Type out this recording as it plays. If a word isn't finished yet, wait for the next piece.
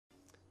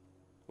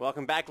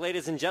Welcome back,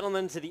 ladies and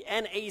gentlemen, to the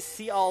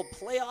NACL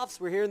playoffs.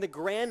 We're here in the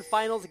Grand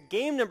Finals,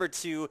 game number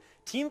 2.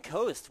 Team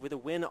Coast with a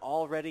win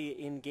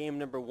already in game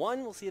number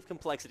 1. We'll see if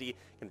CompLexity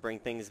can bring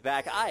things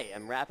back. I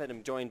am Rapid.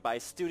 I'm joined by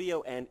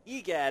Studio and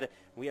EGAD.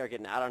 We are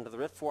getting out onto the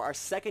Rift for our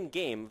second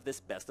game of this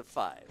best of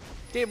 5.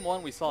 Game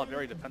 1, we saw a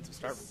very defensive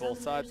start from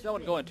both sides. No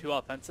one going too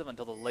offensive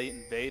until the late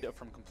invade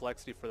from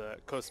CompLexity for the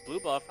Coast blue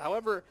buff.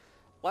 However,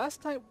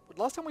 last time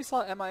we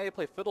saw MIA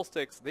play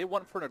Fiddlesticks, they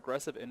went for an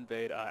aggressive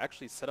invade,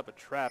 actually set up a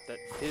trap that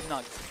did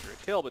not secure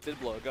a kill, but did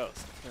blow a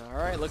ghost.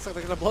 Alright, looks like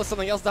they're going to blow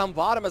something else down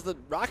bottom as the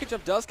rocket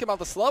jump does come out.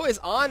 The slow is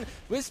on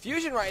Wiz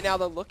Fusion right now.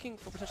 They're looking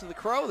for potentially the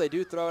Crow. They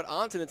do throw it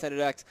onto Nintendo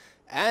X,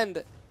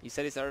 and he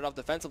said he started off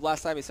defensive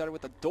last time. He started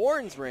with the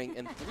Dorn's Ring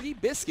and 3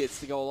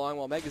 biscuits to go along,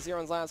 while Mega Zero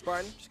and Zion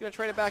Spartan just going to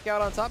trade it back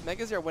out on top.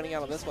 Mega Zero winning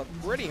out on this one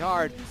pretty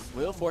hard.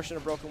 Will fortune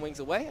of Broken Wings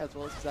away, as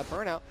well as that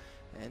burnout.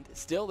 And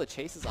still the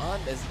chase is on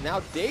as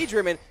now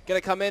Daydreamin' gonna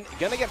come in,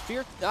 gonna get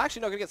feared,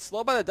 actually no, gonna get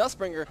slowed by the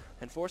Dustbringer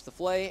and force the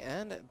flay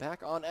and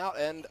back on out,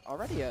 and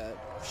already a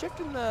shift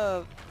in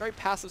the very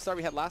passive start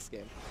we had last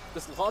game.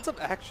 Just lots of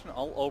action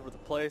all over the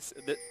place.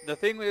 The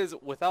thing is,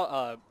 without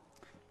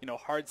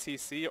hard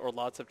CC or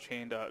lots of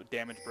chained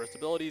damage burst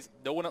abilities,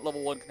 no one at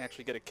level 1 can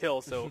actually get a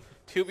kill, so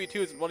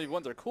 2v2s and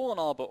 1v1s are cool and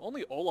all, but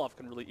only Olaf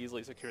can really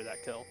easily secure that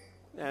kill.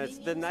 And it's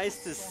been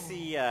nice to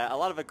see a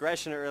lot of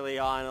aggression early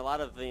on, a lot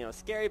of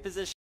scary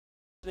positioning,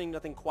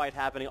 nothing quite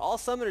happening. All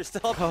summoners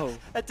still up.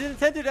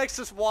 Nintendo X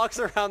just walks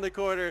around the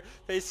corner,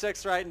 face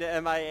checks right into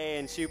MIA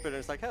and Jupiter.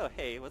 It's like, oh,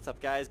 hey, what's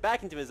up, guys?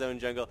 Back into his own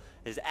jungle.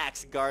 His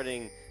axe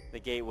guarding the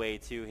gateway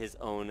to his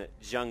own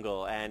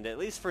jungle. And at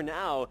least for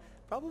now,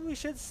 probably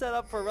should set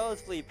up for a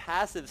relatively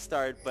passive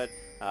start, but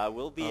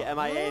will be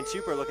MIA and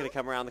Chuper looking to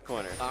come around the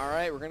corner. All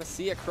right, we're going to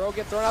see a Crow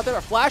get thrown out there.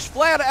 A flash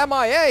flay out of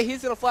MIA.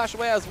 He's going to flash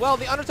away as well.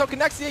 The Undertow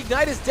connects. The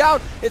Ignite is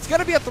down. It's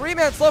going to be a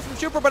 3-man slow from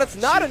Chuper, but it's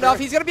not enough.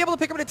 He's going to be able to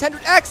pick up a Nintendo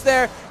X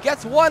there.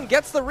 Gets one,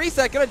 gets the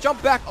reset. Going to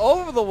jump back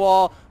over the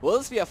wall. Will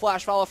this be a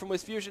flash follow from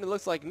Wiz Fusion? It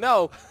looks like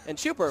no. And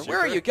Chuper, where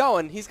are you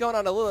going? He's going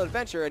on a little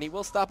adventure, and he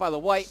will stop by the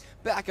white.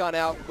 Back on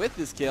out with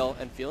his kill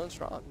and feeling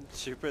strong.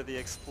 Chuper the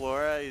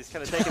Explorer. He's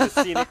kind of taking the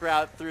scenic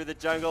route through the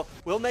jungle.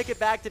 Will make it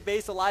back to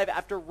base alive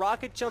after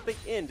rocket jumping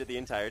into the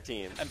entire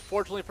team.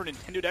 Unfortunately for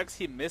Nintendo X,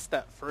 he missed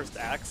that first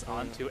axe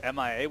onto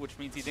MIA, which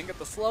means he didn't get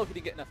the slow, he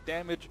didn't get enough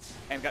damage,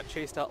 and got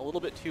chased out a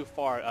little bit too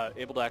far,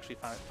 able to actually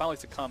finally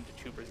succumb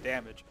to Chuper's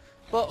damage.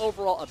 But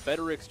overall, a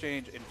better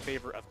exchange in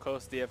favor of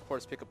Coast. They, of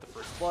course, pick up the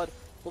first blood,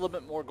 a little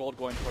bit more gold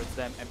going towards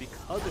them, and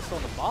because they're still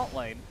in the bot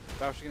lane,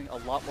 they're actually getting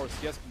a lot more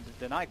CS, and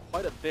deny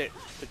quite a bit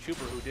to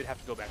Chuper, who did have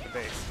to go back to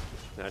base.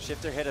 Now,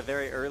 Shifter hit a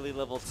very early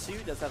level 2,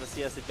 does have a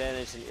CS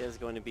advantage, and is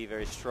going to be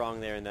very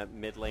strong there in that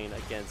mid lane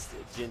against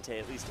Jinte,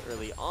 at least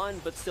early on,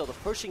 but still the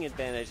pushing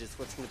advantage is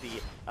what's going to be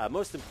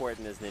most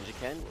important as Ninja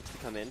Ken looks to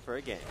come in for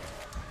a game.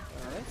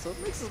 Alright, so it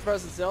makes his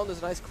presence known. There's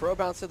a nice Crow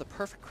bounce there, the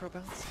perfect Crow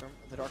bounce from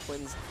the Dark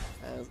Winds,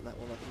 as that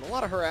will let them a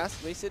lot of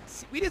harass. We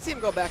did see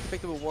him go back and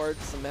pick up a ward,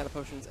 some mana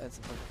potions, and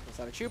some potions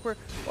inside of Chuper.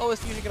 While Wiz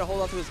Fusion going to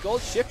hold on to his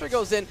gold. Shifter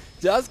goes in,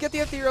 does get the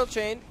Ethereal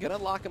Chain, going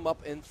to lock him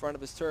up in front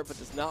of his turret, but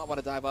does not want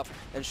to dive up.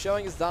 And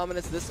showing his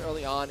dominance this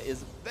early on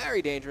is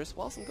very dangerous,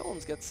 while some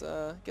golems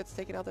gets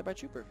taken out there by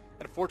Chuper.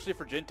 And unfortunately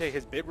for Jinte,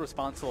 his big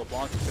response to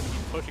LeBlanc is going to be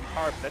pushing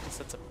hard, but that just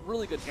sets up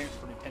really good games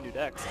for Nintendo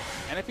X.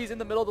 And if he's in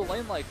the middle of the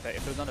lane like that,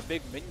 if there's not a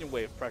big minion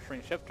wave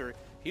pressuring Shifter,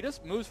 he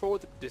just moves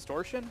forward with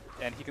Distortion,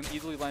 and he can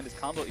easily land his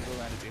combo, easily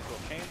land his Aerial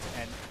Chains,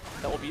 and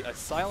that will be a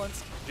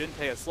silenced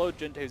Jinte, a slow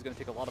Jinte who's going to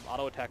take a lot of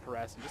auto attack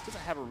harass and just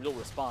doesn't have a real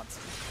response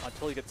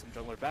until he gets some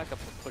jungler backup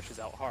and pushes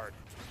out hard.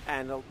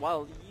 And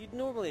while you'd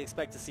normally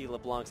expect to see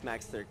LeBlanc's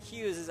max their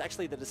Qs, is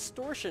actually the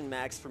Distortion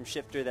max from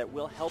Shifter that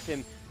will help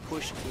him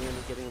push in,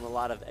 getting him a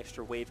lot of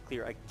extra wave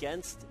clear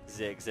against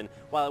Ziggs. And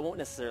while it won't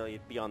necessarily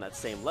be on that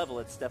same level,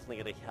 it's definitely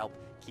going to help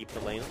keep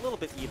the lane a little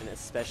bit even,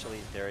 especially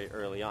very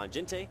early on.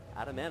 Jinte,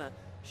 out of mana.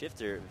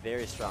 Shifter,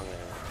 very strong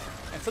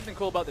there. And something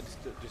cool about the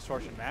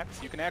Distortion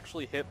Max, you can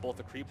actually hit both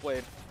the creep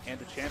wave and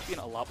the champion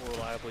a lot more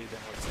reliably than,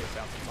 let's say,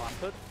 Bouncing Bomb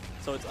could.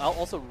 So it's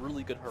also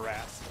really good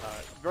harass.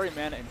 Very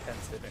mana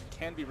intensive and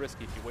can be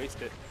risky if you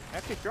waste it.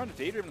 Actually, if you're on a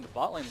Daydream in the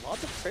bot lane,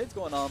 lots of trades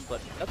going on,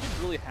 but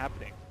nothing's really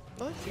happening.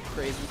 Not too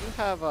crazy. We do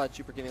have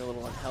Chuper getting a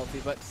little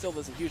unhealthy, but still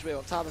there's a huge wave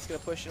on top that's going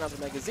to push in onto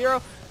Mega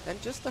Zero,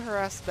 and just the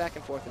harass back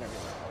and forth and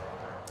everywhere.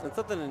 And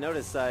something to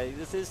notice,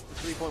 this is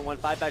the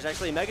 3.15 badge.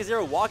 Actually, Mega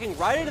Zero walking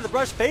right into the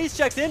brush, face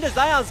checks into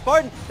Zion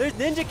Spartan. There's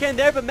Ninja Ken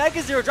there, but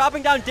Mega Zero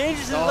dropping down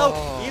dangerously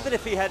low. Even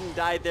if he hadn't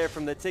died there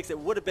from the ticks, it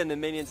would have been the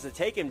minions to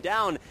take him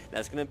down.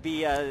 That's going to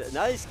be a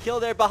nice kill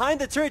there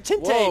behind the turret.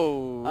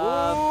 Jinte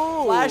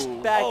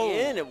flashed back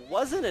in. It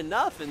wasn't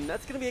enough, and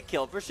that's going to be a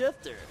kill for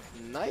Shifter.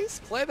 Nice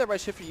play there by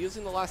Shifter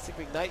using the last tick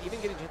of Ignite,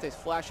 even getting Jinte's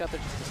flash out there,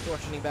 just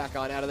distortioning back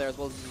on out of there, as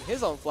well as using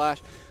his own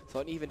flash. So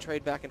an even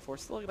trade back and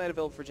forth. Still Ignite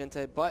available for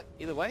Jinte, but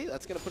either way,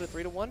 that's going to put it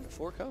 3-1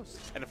 for Coast.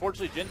 And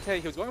unfortunately,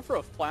 Jinte, he was going for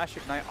a flash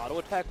Ignite auto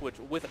attack, which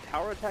with a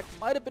tower attack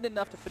might have been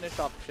enough to finish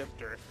off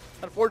Shifter.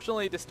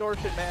 Unfortunately,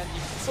 Distortion, man, you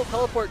can still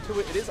teleport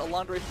to it. It is a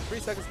long duration, 3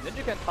 seconds.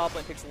 Ninja Ken top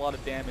lane takes a lot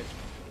of damage,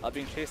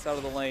 being chased out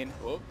of the lane.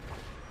 Whoa.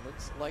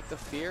 Looks like the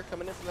fear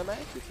coming in from MA.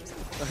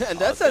 And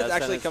that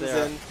actually comes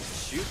in.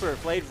 Super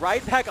played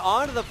right back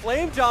onto the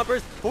Flame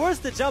Jumpers,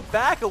 forced to jump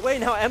back away.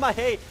 Now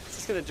MIA is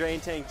just going to drain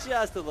tank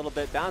just a little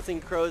bit.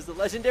 Bouncing Crows, the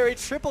legendary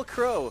triple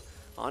Crow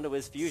onto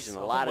his Fusion.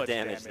 A lot of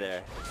damage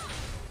there.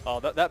 Oh,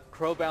 that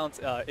Crow bounce,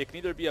 it can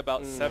either be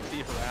about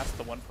 70 harass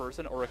to one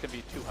person, or it can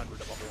be 200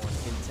 to level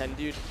 1.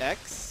 Intended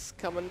X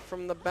coming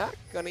from the back.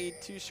 Gonna need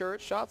 2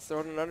 short shots.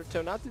 Throwing an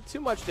undertow. Not do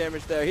too much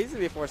damage there. He's gonna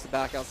be forced to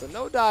back out. So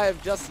no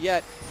dive just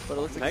yet. But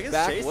it looks like his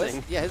back was,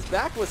 his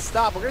back was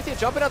stopped. We're gonna see a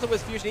jumping out to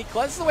Wiz Fusion. He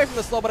cleanses away from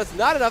the slow, but it's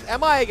not enough.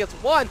 MIA gets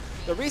 1.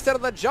 The reset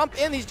of the jump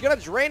in. He's gonna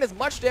drain as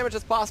much damage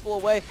as possible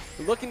away.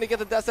 Looking to get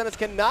the death sentence.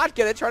 Cannot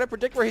get it. Trying to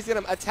predict where he's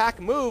gonna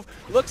attack move.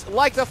 Looks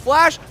like the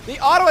flash. The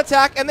auto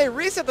attack, and they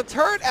reset the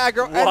turret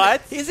aggro.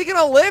 What? And is he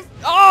gonna live?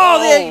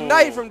 Oh, the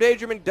ignite from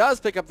Daydreaming does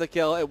pick up the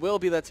kill. It will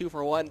be that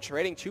 2-for-1.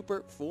 Trading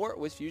Trooper for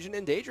Wiz Fusion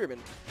and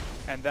Daydreaming.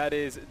 And that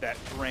is that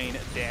drain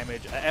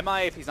damage.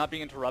 MIA, if he's not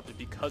being interrupted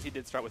because he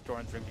did start with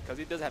Doran's Ring, because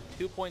he does have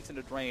 2 points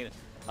into drain.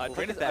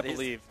 Drain is, I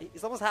believe.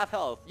 He's almost half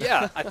health.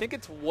 Yeah, I think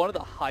it's one of the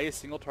highest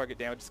single target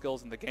damage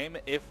skills in the game,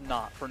 if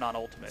not for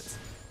non-ultimates.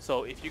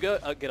 So if you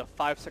get a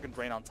 5-second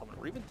drain on someone,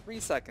 or even 3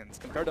 seconds,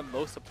 compared to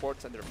most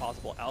supports and their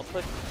possible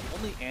output,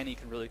 only Annie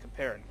can really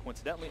compare. And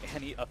coincidentally,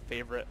 Annie a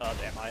favorite of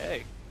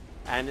MIA.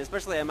 And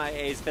especially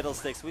MIA's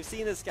Fiddlesticks. We've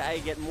seen this guy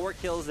get more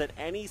kills than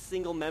any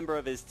single member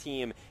of his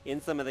team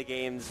in some of the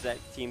games that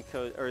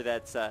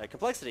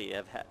CompLexity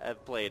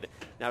have played.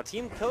 Now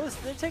Team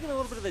Coast, they're taking a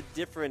little bit of a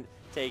different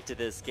take to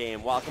this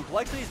game. While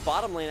CompLexity's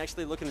bottom lane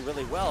actually looking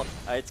really well,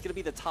 it's going to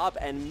be the top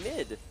and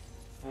mid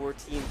for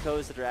Team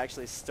Coast that are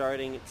actually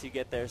starting to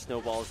get their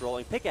snowballs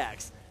rolling.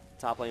 Pickaxe,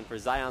 top lane for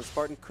Zion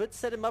Spartan, could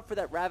set him up for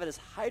that Ravenous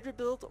Hydra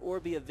build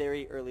or be a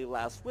very early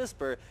Last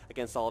Whisper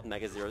against all of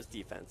Mega Zero's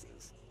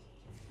defenses.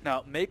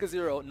 Now, Mega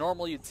Zero,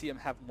 normally you'd see him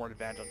have more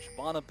advantage on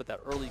Shyvana, but that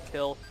early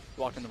kill,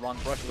 walked in the wrong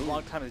brush at the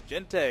wrong time as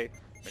Gente.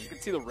 And you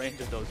can see the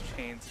range of those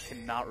chains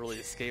cannot really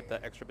escape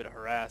that extra bit of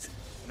harass.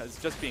 And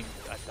it's just being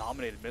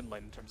dominated mid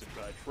lane in terms of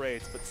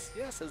trades, but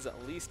CS is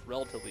at least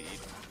relatively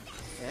even.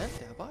 And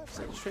Dabot,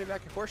 so just trading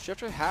back and forth.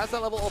 Shifter has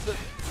that level open.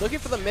 Looking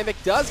for the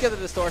Mimic, does get the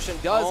distortion,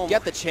 does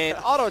get the chain.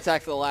 Auto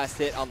attack for the last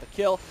hit on the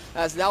kill.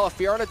 As now a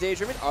Fear on a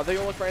Daydreaming. Are they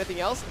going to look for anything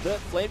else? The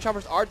Flame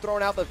Choppers are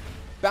throwing out the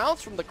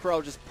bounce from the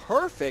Crow, just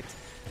perfect.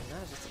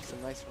 That just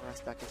some nice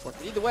harass back and forth.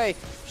 But either way,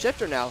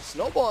 Shifter now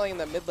snowballing in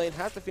that mid lane,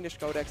 has to finish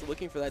Codex,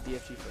 looking for that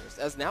DFG first.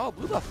 As now a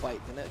blue buff fight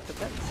in that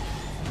defense.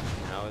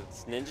 Now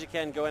it's Ninja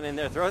Ken going in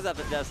there, throws out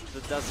the Dust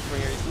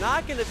Springer. He's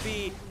not going to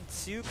be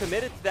too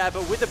committed to that,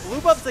 but with the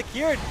blue buff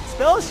secured,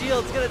 Spell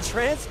Shield's going to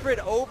transfer it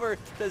over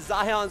to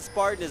Zion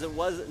Spartan as it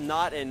was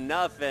not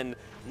enough. And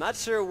I'm not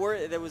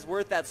sure that was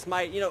worth that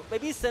smite. You know,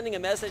 maybe sending a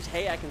message,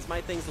 hey, I can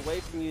smite things away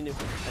from you, and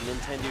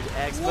Nintendo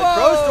X. But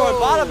Crowstorm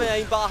bottom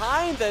lane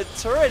behind the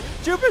turret.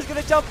 Trooper's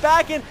going to jump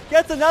back in,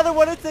 gets another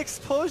one. It's the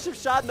explosive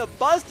shot and the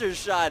buster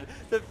shot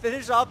to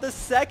finish off the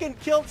second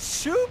kill.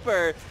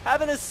 Trooper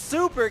having a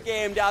super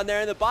game down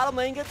there in the bottom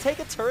lane. Going to take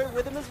a turret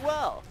with him as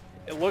well.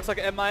 It looks like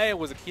MIA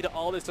was a key to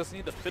all this. Doesn't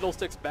need the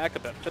Fiddlesticks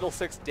backup. That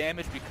Fiddlesticks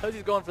damage because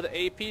he's going for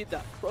the AP.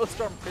 That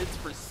Crowstorm crits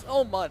for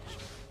so much.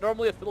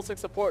 Normally a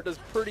Fiddlesticks support does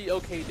pretty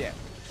okay damage.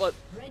 But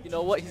you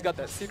know what? He's got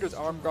that Seeker's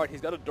Arm Guard.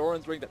 He's got a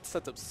Doran's Ring that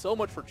sets up so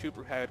much for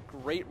Trooper. Had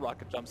great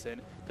rocket jumps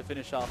in to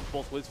finish off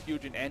both Wiz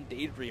Fusion and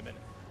Daydreamin'.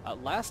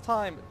 Last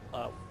time,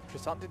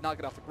 Tristan did not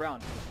get off the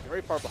ground. He was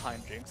very far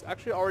behind Jinx.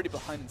 Actually already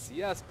behind in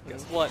CS. But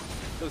guess what?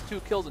 Those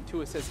 2 kills and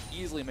 2 assists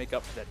easily make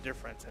up for that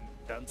difference and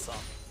then some.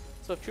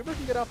 So if Trooper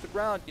can get off the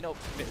ground, you know,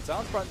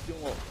 Zion Spartan's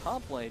doing well at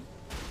top lane,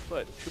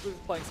 but Trooper's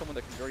playing someone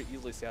that can very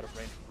easily stay out of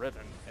range from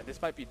Riven, and this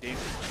might be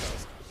dangerous for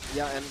us.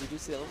 Yeah, and we do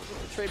see a little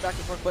bit of trade back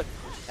and forth, but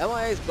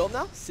MIA is built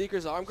now.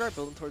 Seeker's Arm Guard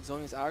building towards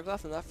Zonia's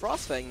Hourglass, and that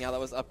Frostfang now that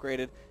was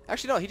upgraded.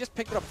 Actually, no, he just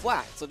picked it up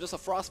flat, so just a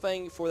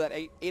Frostfang for that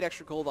 8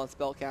 extra gold on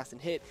spellcast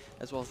and hit,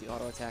 as well as the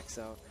auto attack.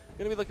 So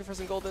going to be looking for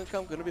some gold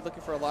income, going to be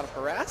looking for a lot of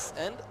harass,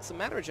 and some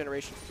mana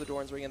regeneration for the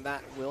Doran's Ring, and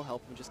that will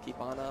help him just keep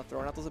on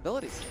throwing out those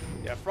abilities.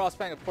 Yeah,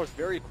 Frostfang, of course,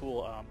 very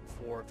cool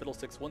for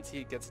Fiddlesticks once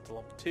he gets to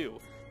level 2.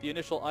 The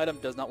initial item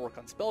does not work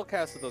on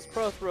spellcast, so those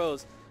crow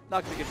throws,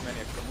 not going to give him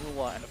any extra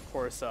moolah, and of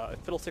course,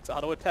 Fiddlesticks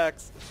auto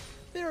attacks,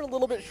 they're a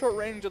little bit short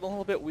range and a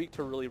little bit weak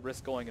to really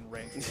risk going in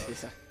range.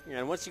 Yeah,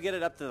 and once you get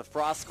it up to the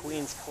Frost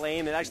Queen's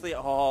claim, it actually,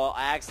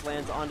 Axe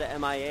lands onto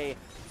MIA.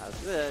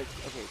 Okay,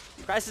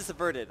 crisis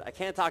averted. I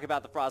can't talk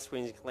about the Frost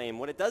Queen's claim.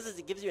 What it does is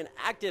it gives you an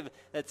active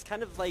that's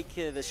kind of like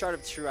the Shard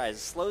of True Eyes.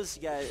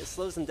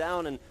 Slows them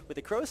down, and with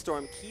the Crow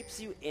Storm, keeps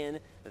you in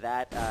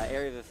that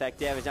area of effect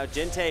damage. Now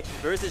Gente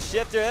versus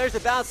Shifter. There's the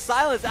bounce.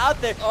 Silence out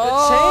there. The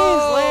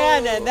chains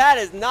land, and that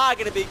is not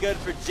going to be good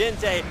for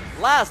Gente.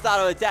 Last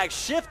auto attack.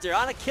 Shifter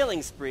on a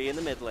killing spree in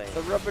the mid lane.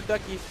 The rubber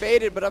ducky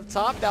faded, but up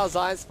top now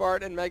Zion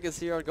Spartan and Mega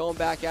Zero going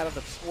back out of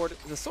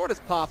the sword is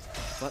popped,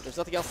 but there's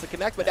nothing else to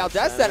connect. But now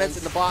Death Sentence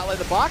in the bot lane.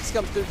 The box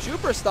comes through.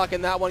 Trooper stuck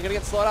in that one. Going to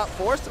get slowed out.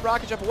 Forced to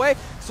rocket jump away.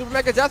 Super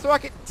Mega Death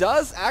Rocket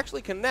does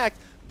actually connect,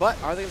 but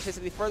are they going to chase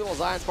it any further? Well,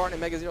 Zion, Spartan, and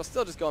Mega Zero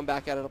still just going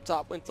back at it up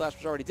top. Wind Flash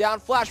was already down.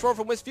 Flash Roar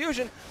from Wiz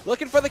Fusion,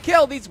 looking for the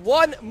kill. Needs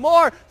one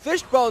more.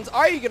 Fishbones,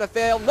 are you going to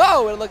fail?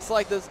 No, it looks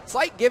like the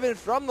sight given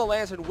from the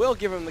Lantern will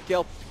give him the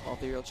kill. While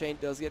Ethereal Chain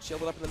does get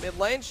shielded up in the mid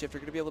lane. Shifter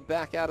going to be able to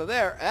back out of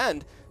there,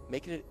 and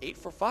making it 8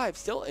 for 5,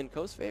 still in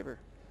Coast's favor.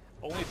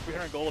 Only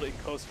 300 gold in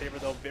Coast's favor,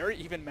 though. Very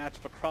even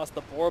matchup across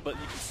the board, but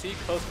you can see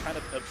Coast kind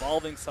of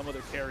evolving some of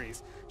their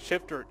carries.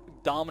 Shifter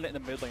dominant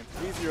in the mid lane,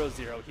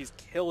 3-0-0. He's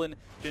killing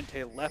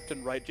Jinte left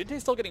and right.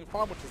 Jinte's still getting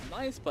farm, which is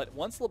nice, but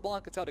once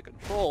LeBlanc gets out of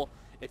control,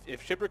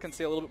 if Shifter can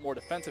stay a little bit more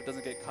defensive,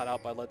 doesn't get caught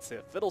out by, let's say,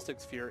 a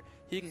Fiddlesticks Fear,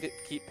 he can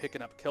keep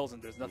picking up kills,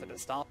 and there's nothing to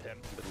stop him.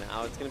 But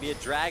now it's going to be a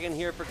Dragon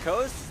here for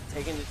Coast,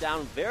 taking it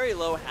down very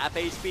low, half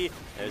HP.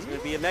 There's going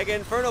to be a Mega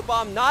Inferno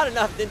Bomb, not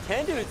enough.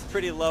 Nintendo is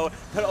pretty low,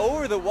 but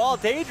over the wall,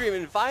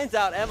 Daydream finds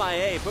out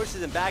MIA,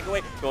 pushes him back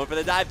away, going for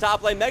the dive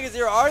top lane. Mega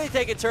Zero already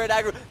taking turret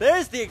aggro.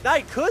 There's the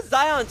Ignite. Could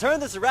Zion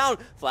turn this around?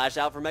 Flash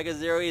out for Mega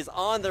Zero. He's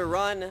on the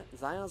run.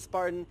 Zion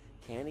Spartan,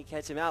 can he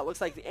catch him out? Looks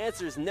like the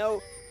answer is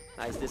no.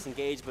 Nice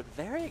disengage, but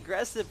very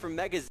aggressive from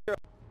Mega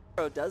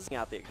Zero. Does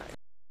out the Ignite.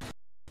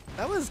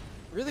 That was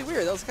really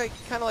weird. That was kind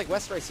of like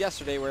West Rice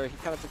yesterday, where he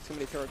kind of took too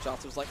many turret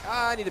shots. It was like,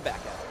 I need to back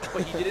out.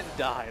 But he didn't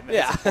die. And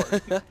that's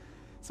important.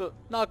 So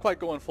not quite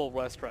going full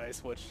West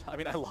Rice, which, I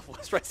mean, I love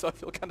West Rice, so I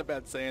feel kind of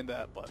bad saying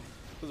that, but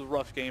it was a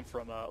rough game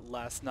from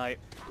last night.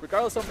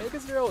 Regardless, though, Mega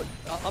Zero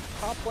up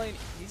top lane,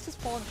 he's just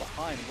falling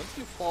behind. Once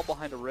you fall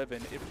behind a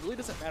Riven, it really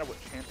doesn't matter what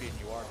champion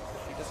you are,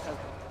 because he just has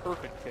the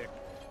perfect kick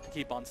to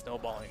keep on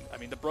snowballing. I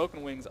mean, the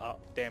Broken Wings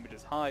damage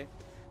is high.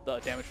 The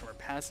damage from her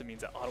passive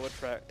means that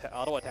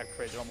auto attack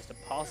trades are almost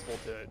impossible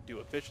to do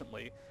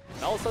efficiently.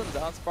 And all of a sudden,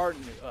 Zion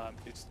Spartan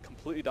is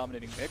completely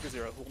dominating Mega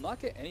Zero, who will not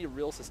get any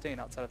real sustain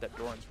outside of that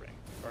Doran's ring,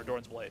 or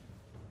Doran's blade.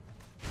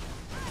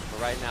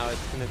 But right now,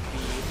 it's going to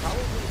be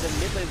probably the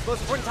mid lane. The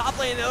most important top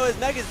lane, though, is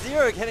Mega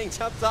Zero getting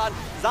jumped on.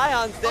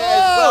 Zion's there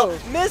as well,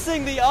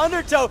 missing the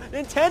undertow.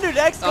 Nintendo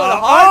Dex going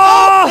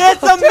hard.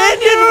 It's a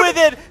minion with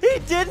it. He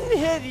didn't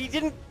hit. He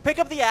didn't pick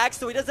up the axe,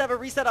 so he doesn't have a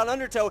reset on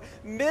undertow.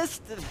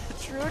 Missed the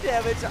true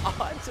damage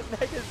onto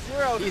Mega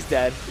Zero. He's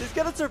dead. He's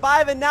going to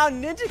survive, and now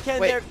Ninja Ken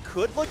there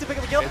could look to pick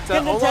up a kill. It's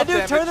Can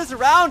Nintendo turn this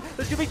around?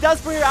 There's going to be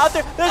Dustbringer out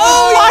there. There's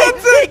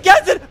he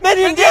gets it.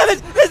 Minion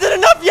damage. Is it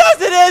enough?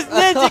 Yes, it is.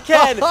 Ninja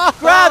Ken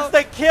grabs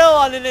the kill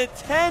on a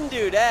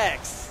Nintendo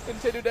Dex.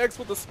 Nintendo Dex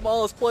with the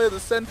smallest play of the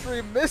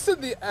century,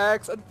 missing the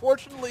axe.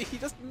 Unfortunately, he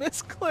just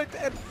misclicked,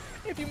 and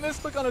if you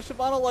misclick on a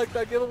Shyvana like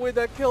that, give away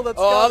that kill. That's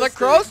the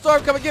Crow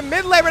Storm coming in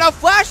mid lane. Now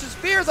flashes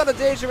Spears on a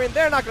Daydream.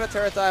 They're not going to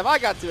turret dive. I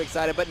got too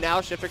excited, but now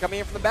Shifter coming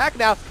in from the back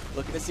now,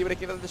 looking to see what it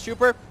gives the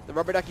Super. The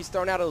Rubber Ducky's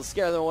thrown out. It'll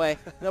scare them away.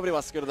 Nobody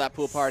wants to go to that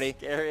pool party.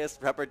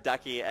 Scariest Rubber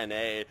Ducky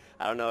NA.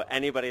 I don't know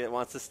anybody that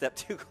wants to step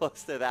too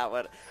close to that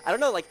one. I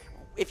don't know, like,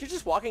 if you're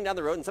just walking down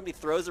the road and somebody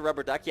throws a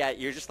Rubber Ducky at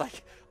you, you're just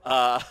like,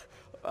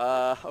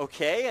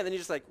 okay, and then you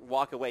just like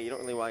walk away. You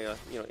don't really want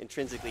to,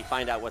 intrinsically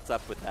find out what's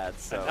up with that.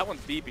 So and that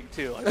one's beeping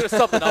too. Like, there's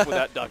something up with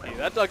that Ducky.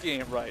 That Ducky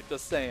ain't right.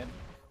 Just saying.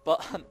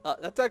 But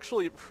that's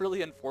actually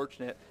really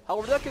unfortunate.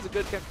 However, Ducky is a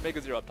good camp for Mega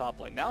Zero up top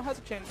lane. Now has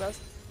a Chain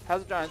Vest,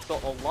 has a Giant Skull,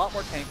 a lot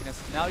more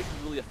tankiness. Now you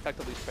can really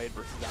effectively trade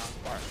versus Zion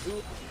Spartan,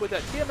 who with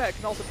that Tiamat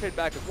can also trade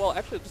back as well.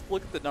 Actually, just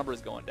look at the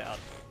numbers going down.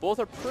 Both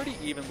are pretty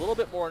even, a little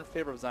bit more in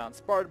favor of Zion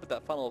Spartan, but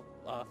that final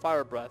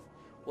Fire Breath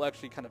will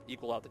actually kind of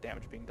equal out the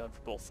damage being done for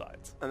both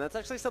sides. And that's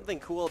actually something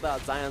cool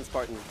about Zion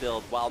Spartan's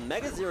build. While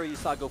Mega Zero you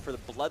saw go for the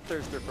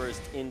Bloodthirster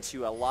burst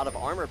into a lot of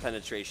armor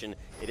penetration,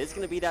 it is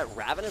going to be that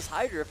Ravenous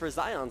Hydra for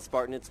Zion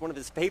Spartan. It's one of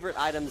his favorite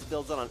items,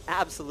 builds on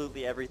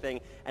absolutely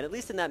everything, and at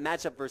least in that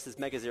matchup versus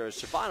Mega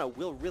Zero's Shyvana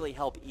will really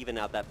help even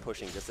out that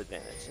pushing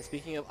disadvantage. And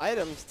speaking of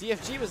items,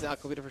 DFG was now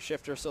completed for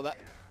Shifter, so that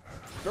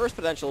burst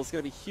potential is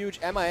going to be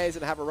huge. MIA is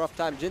going to have a rough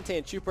time. Jinte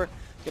and Chuper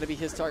going to be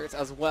his targets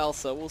as well,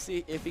 so we'll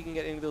see if he can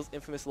get any of those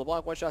infamous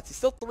LeBlanc one-shots. He's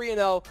still 3-0.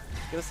 Going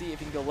to see if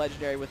he can go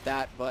legendary with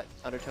that, but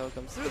Undertow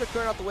comes through. They're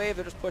clearing out the wave.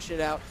 They're just pushing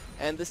it out,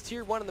 and this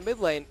tier 1 in the mid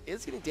lane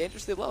is getting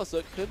dangerously low, so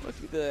it could look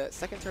to be the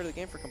second turret of the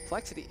game for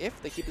CompLexity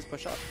if they keep this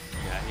push up.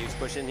 Yeah, huge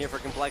push in here for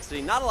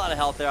CompLexity. Not a lot of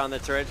health there on the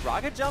turret.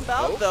 Rocket jump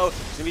out, though. It's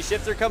going to be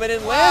Shifter coming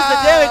in. Lands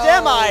the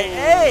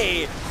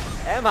damage.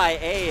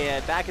 MIA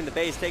back in the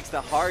base, takes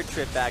the hard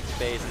trip back to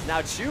base. Is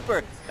now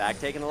Chuper back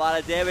taking a lot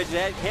of damage.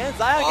 Can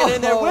Zion get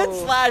in there? Wind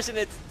Slash, and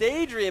it's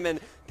Daydream, and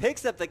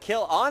picks up the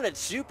kill on a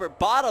Chuper.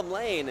 Bottom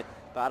lane.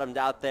 Bottomed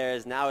out there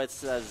is now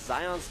it's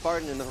Zion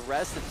Spartan and the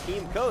rest of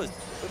Team Coast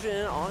pushing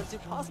in onto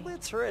possibly a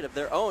turret of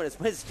their own. It's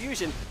Wiz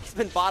Fusion. He's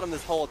been bottom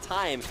this whole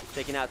time,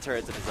 taking out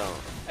turrets of his own.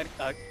 And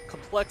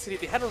CompLexity,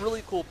 they had a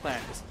really cool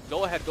plan. Just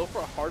go ahead, go for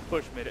a hard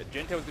push mid.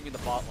 Jinte was going to be in the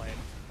bot lane,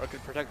 or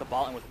could protect the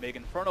bot lane with Mega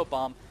Inferno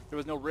Bomb. There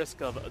was no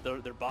risk of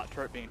their bot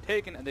turret being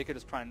taken, and they could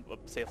just try and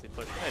safely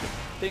push mid.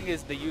 Thing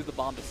is, they used the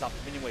bomb to stop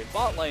the minion wave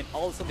bot lane.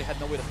 All of a sudden, they had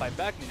no way to fight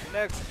back. Ninja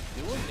next,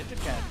 doing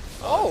Ninja Ken.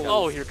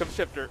 Oh, here comes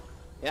Shifter.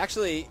 He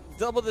actually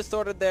double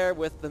distorted there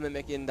with the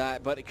Mimic in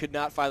that, but it could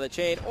not fire the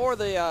chain, or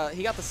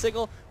he got the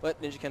signal, but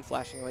Ninja Ken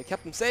flashing away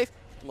kept him safe,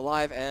 kept him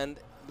alive, and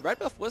the red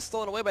buff was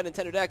stolen away by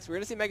Nintendo Dex. We're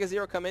going to see Mega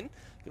Zero come in.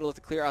 Going to look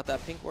to clear out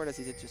that pink ward as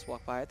he did just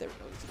walk by it. There we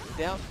go. He's going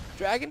down.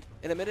 Dragon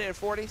in a minute and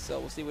 40, so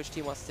we'll see which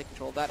team wants to take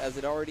control of that, as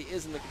it already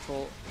is in the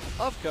control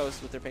of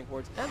Coast with their pink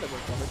wards and their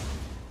ward coverage.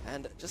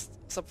 And just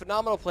some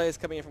phenomenal plays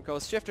coming in from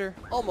Coast. Shifter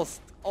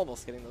almost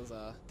getting those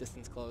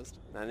distance closed.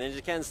 Now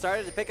Ninja Ken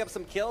started to pick up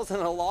some kills,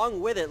 and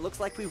along with it, looks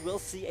like we will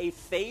see a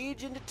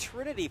Phage into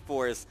Trinity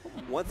Force.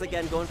 Once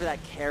again, going for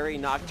that carry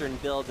Nocturne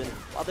build, and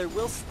while there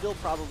will still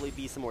probably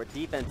be some more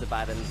defensive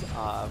items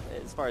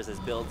as far as his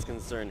build's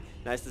concerned,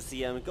 nice to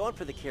see him going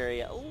for the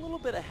carry a little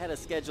bit ahead of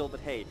schedule, but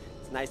hey,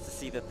 it's nice to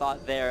see the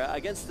thought there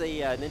against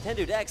the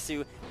Nintendo Dex,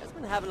 who has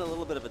been having a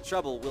little bit of a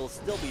trouble, will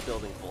still be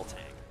building full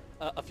tank.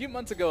 A few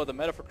months ago, the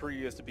meta for Korea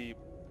used to be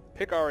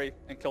pick Ahri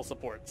and kill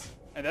supports.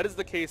 And that is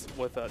the case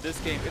with this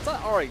game. It's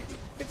not Ahri,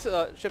 it's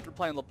Shifter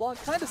playing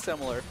LeBlanc, kind of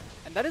similar.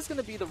 And that is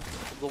going to be the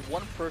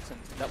one person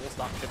that will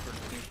stop Shifter in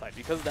the team fight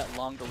because of that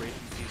long duration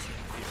CC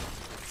and fear.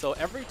 So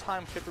every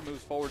time Shifter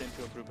moves forward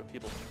into a group of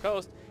people from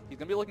Coast, he's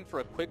going to be looking for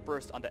a quick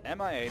burst onto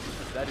MIA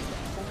because that is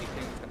the only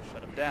thing that's going to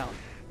shut him down.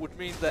 Which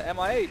means that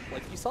MIA,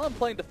 like you saw him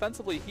playing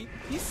defensively,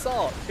 he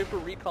saw Shifter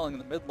recalling in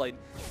the mid lane,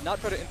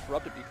 not try to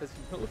interrupt it because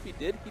you know if he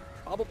did, he'd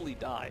probably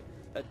die.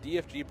 That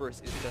DFG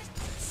burst is just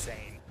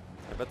insane.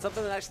 But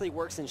something that actually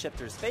works in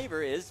Shifter's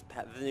favor is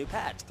the new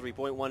patch,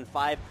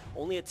 3.15,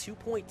 only a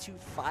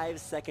 2.25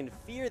 second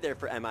fear there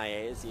for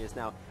MIA as he is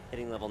now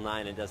hitting level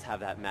 9 and does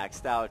have that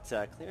maxed out.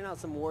 Clearing out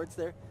some wards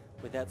there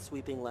with that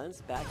sweeping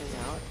lens, backing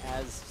out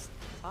as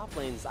top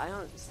lane.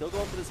 Zion still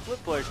going for the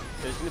split push.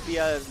 There's going to be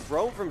a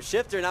roam from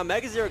Shifter. Now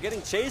Mega Zero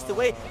getting chased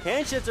away.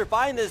 Can Shifter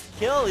find this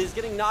kill? He's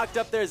getting knocked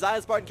up there.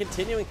 Zion Spartan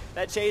continuing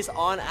that chase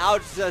on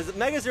out.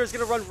 Mega Zero is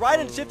going to run right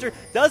into Shifter.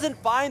 Doesn't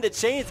find the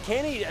chains.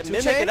 Can he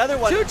mimic another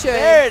one?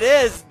 There it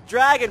is.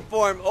 Dragon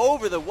form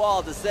over the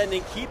wall,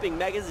 descending, keeping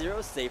Mega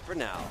Zero safe for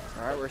now.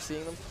 All right, we're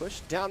seeing them push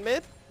down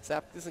mid.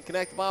 Zap doesn't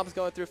connect. Bomb's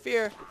going through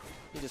fear.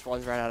 He just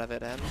runs right out of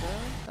it, and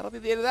that'll be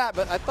the end of that.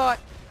 But I thought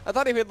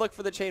he would look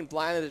for the chain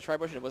blinded to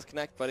Tribush, and it was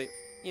connect, but it,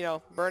 you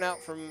know, burnout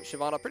from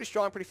Shyvana, pretty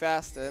strong, pretty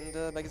fast, and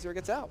Mega Zero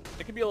gets out.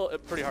 It can be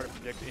pretty hard to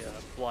predict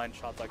blind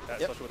shots like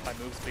that, especially with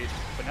high move speed.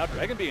 But now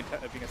Dragon being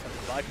attempted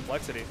by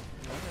CompLexity.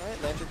 All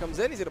right, Lantern comes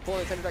in. He's going to pull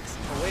Nintendo Dex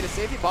away to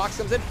safety. Box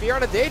comes in. Fear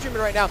on a Daydreamer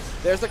right now.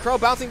 There's the Crow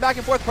bouncing back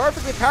and forth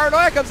perfectly.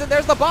 Paranoia comes in.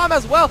 There's the bomb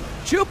as well.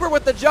 Chuper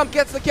with the jump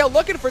gets the kill,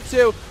 looking for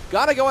 2.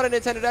 Gotta go on a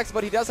Nintendo Dex,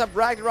 but he does have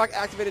Ragnarok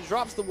activated.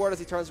 Drops the ward as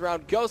he turns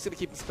around. Ghost going to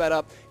keep him sped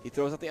up. He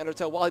throws out the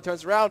Undertow while he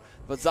turns around,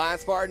 but Zion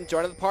Spartan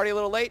joining the party a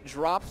little late.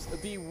 Drops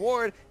the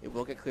ward. It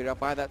will get cleared up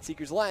by that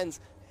Seeker's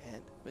Lens.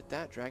 And with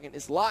that, Dragon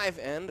is live,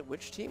 and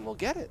which team will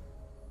get it?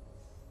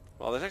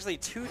 Well, there's actually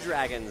 2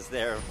 dragons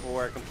there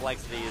for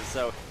CompLexity,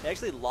 so they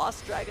actually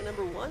lost dragon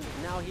number 1,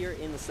 now here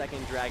in the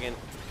second dragon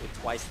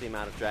with twice the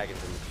amount of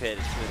dragons in the pit.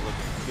 It's going to look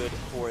good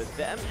for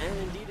them, and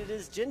indeed it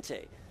is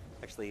Jinte.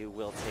 Actually,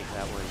 will take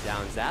that one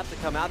down. Zap to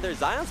come out there.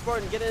 Zion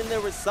Spartan get in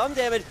there with some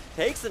damage,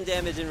 takes some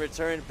damage in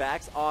return,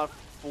 backs off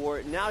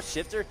for now.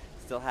 Shifter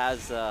still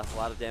has a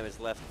lot of damage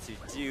left to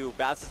do.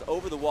 Bounces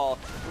over the wall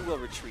and will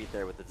retreat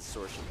there with the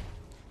distortion.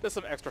 There's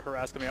some extra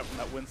harass coming out from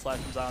that wind slash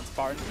from Zion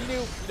Spartan. He knew,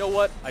 you know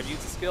what, I've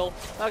used the skill,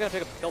 not going to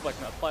pick up the kill, but I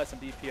can apply some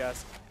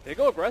DPS. They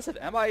go aggressive.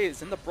 MIA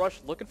is in the brush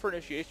looking for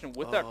initiation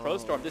with that Crow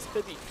Storm. This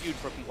could be huge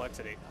for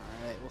CompLexity.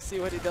 Alright, we'll see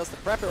what he does to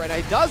prep it right now.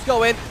 He does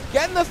go in,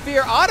 getting the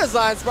fear on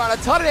Zion Spartan.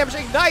 A ton of damage.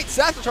 Ignite,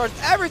 Satchel Charge,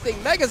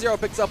 everything. Mega Zero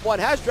picks up 1,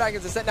 has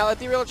Dragon's Descent. Now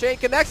Ethereal Chain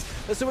connects.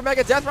 The Super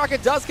Mega Death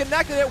Rocket does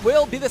connect, and it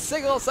will be the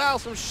signal of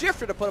silence from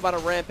Shifter to put him on a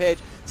rampage.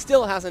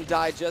 Still hasn't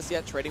died just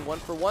yet, trading 1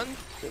 for 1.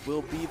 It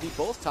will be the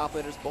both top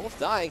laners both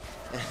dying.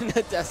 And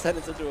Death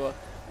sends into a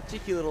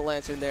cheeky little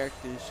lantern there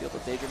to shield the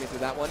Daydreaming through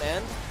that one,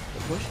 and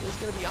the push is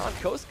going to be on.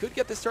 Coast could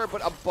get this turret,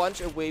 but a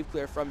bunch of wave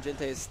clear from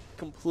Jinte is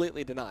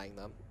completely denying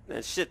them.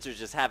 And Shifter's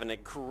just having a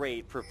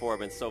great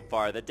performance so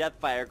far. The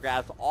Deathfire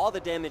grabs all the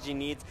damage he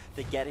needs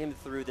to get him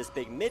through this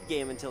big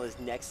mid-game until his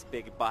next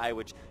big buy,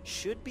 which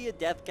should be a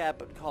Death Cap,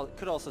 but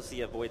could also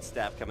see a Void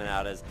Staff coming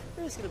out as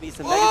there's going to be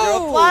some Mega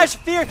Zero Flash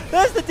Fear.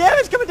 There's the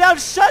damage coming down,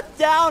 shut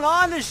down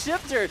on the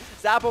Shifter.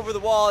 Zap over the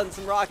wall and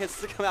some rockets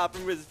to come out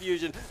from his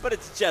fusion, but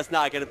it's just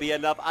not going to be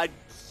enough. A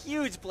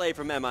huge play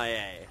from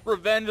MIA.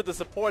 Revenge of the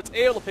supports,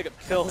 able to pick up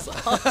kills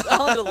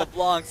onto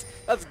LeBlancs.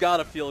 That's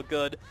gotta feel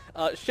good.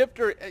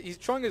 Shifter, he's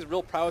showing his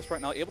real prowess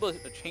right now, able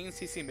to chain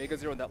CC Mega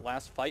Zero in that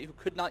last fight, who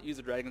could not use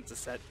the Dragon's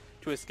Descent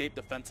to escape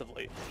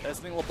defensively. That's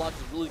something LeBlanc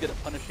is really good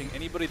at punishing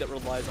anybody that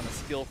relies on a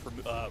skill for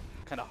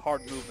kind of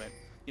hard movement.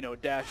 You know,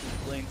 dashes,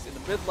 blinks. In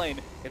the mid lane,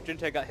 if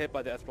Jinte got hit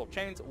by the Ethereal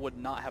Chains, would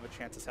not have a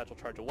chance to Satchel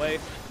Charge away.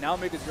 Now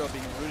Mega Zero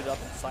being rooted up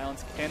in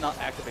silence cannot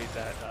activate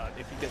that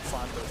if he gets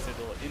Slam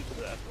Sigil into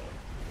the Ethereal.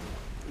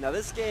 Now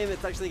this game,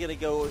 it's actually going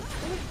to go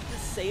the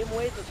same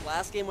way that the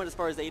last game went as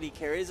far as AD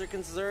carries are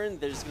concerned.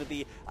 There's going to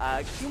be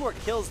a few more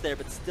kills there,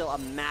 but still a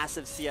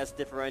massive CS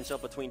differential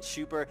between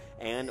Chuper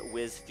and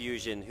Wiz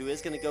Fusion, who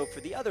is going to go for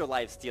the other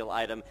lifesteal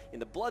item in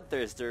the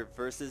Bloodthirster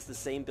versus the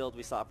same build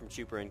we saw from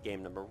Chuper in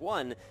game number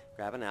 1,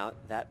 grabbing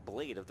out that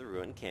Blade of the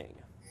Ruined King.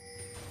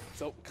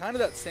 So kind of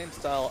that same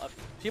style.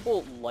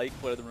 People like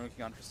Blade of the Ruin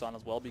King on Tristan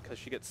as well because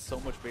she gets so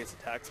much base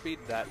attack speed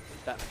that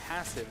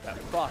passive, that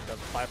proc of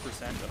 5%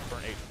 of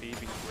current HP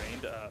being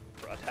drained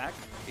for attack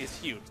is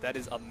huge. That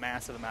is a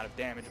massive amount of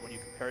damage when you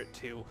compare it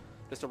to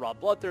just a raw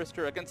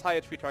Bloodthirster. Against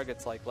high HP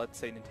targets like, let's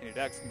say, Nintendo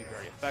Dex can be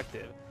very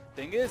effective.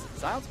 Thing is,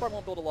 Zion Spartan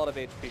won't build a lot of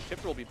HP.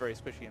 Shifter will be very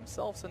squishy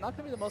himself, so not going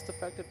to be the most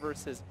effective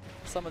versus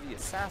some of the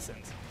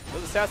assassins.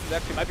 Those assassins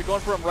actually might be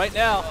going for him right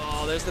now.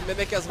 Oh, there's the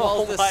Mimic as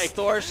well as the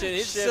Distortion.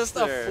 It's just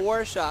a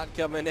 4-shot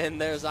coming in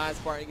there. Zion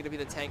Spartan going to be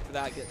the tank for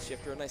that. Gets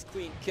Shifter a nice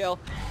clean kill.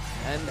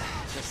 And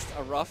just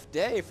a rough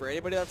day for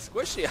anybody that's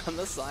squishy on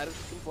the side of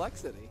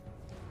CompLexity.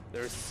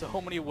 There's so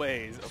many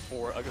ways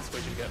for a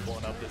Squishy to get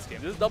blown up this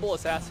game. This is double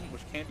assassin,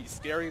 which can be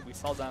scary. We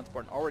saw Zion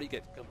Spartan already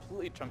get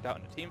completely chunked out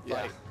in a team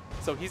fight.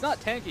 So he's not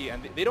tanky,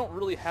 and they don't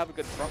really have a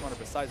good front runner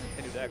besides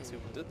Nintendo Dex,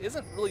 who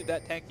isn't really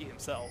that tanky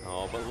himself.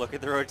 Oh, but look at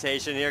the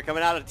rotation here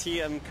coming out of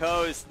TM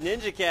Coast.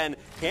 Ninja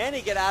can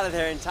he get out of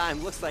there in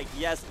time? Looks like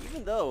yes,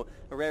 even though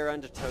a rare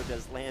undertow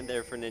does land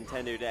there for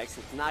Nintendo Dex,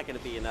 it's not going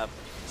to be enough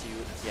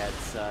to get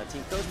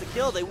Team Coast the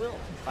kill. They will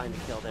find a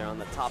kill there on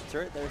the top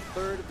turret, their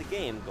third of the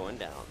game going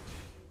down.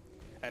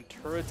 And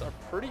turrets are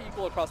pretty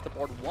equal across the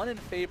board. One in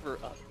favor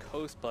of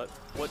Coast, but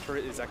what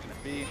turret is that going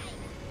to be?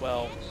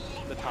 Well,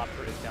 the top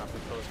turret is down for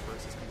Coast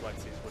versus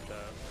CompLexity, which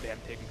they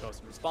haven't taken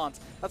Coast in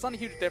response. That's not a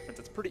huge difference.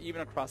 It's pretty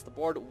even across the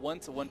board.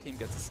 Once one team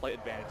gets a slight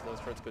advantage,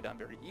 those turrets go down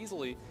very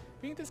easily.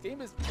 Meaning this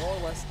game is more or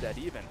less dead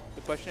even.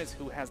 The question is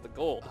who has the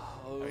gold.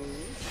 Oh,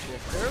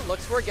 Shifter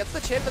looks for it, gets the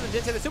chain for the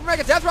Jintai. The Super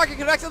Mega Death Rocket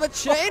connects and the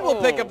chain will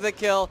pick up the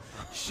kill.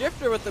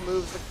 Shifter with the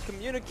moves. The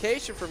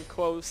communication from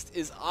Coast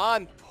is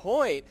on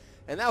point.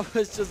 And that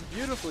was just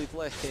beautifully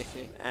played.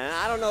 And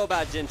I don't know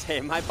about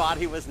Jintai. My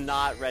body was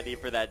not ready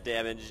for that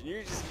damage.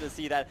 You're just going to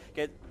see that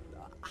get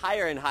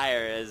higher and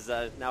higher as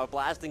now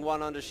blasting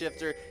one onto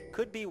Shifter.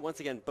 Could be, once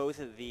again, both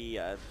of the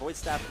Void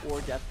Staff or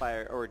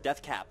Deathfire, or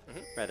Death Cap,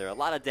 rather. A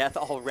lot of death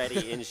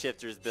already in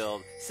Shifter's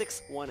build.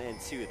 6, 1,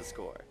 and 2 the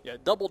score. Yeah,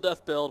 double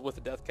death build with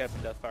the Death Cap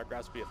and Deathfire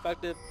grasp would be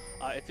effective.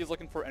 If he's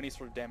looking for any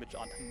sort of damage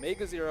onto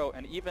Mega Zero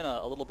and even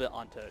a little bit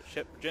onto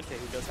Jintai,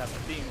 who does have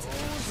the beams.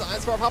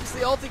 Zion Spartan pops the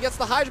ulti, gets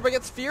the Hydra, but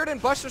gets feared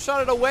and Buster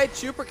shot it away.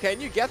 Chuper,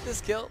 can you get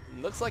this kill?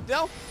 Looks like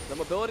no. The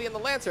mobility in the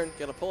Lantern,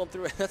 gonna pull him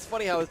through. That's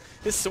funny how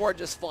his sword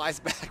just flies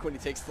back when he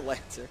takes the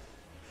Lantern.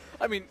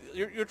 I mean,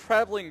 you're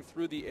traveling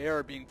through the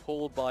air being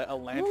pulled by a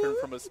lantern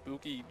from a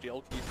spooky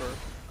jailkeeper.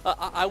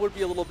 I would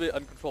be a little bit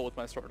uncontrolled with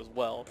my sword as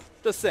well.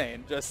 Just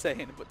saying,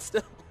 but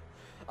still.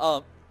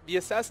 The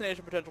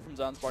assassination potential from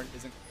Zion Spartan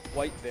isn't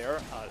quite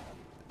there.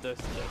 The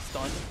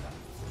stun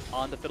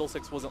on the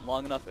Fiddlesticks wasn't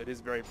long enough. It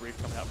is very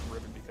brief coming out from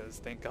Ribbon because,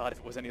 thank God, if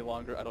it was any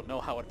longer, I don't know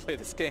how I'd play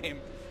this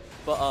game.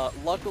 But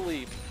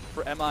luckily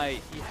for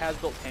MI, he has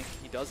built tank.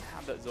 He does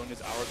have that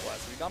Zonya's Hourglass.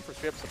 If he's gone for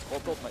straight up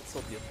support build, might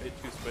still be a bit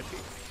too squishy.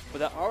 But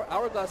that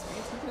Hourglass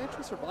means he can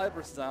actually survive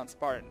versus Zion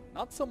Spartan.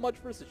 Not so much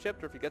versus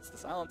Shifter if he gets the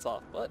silence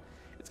off, but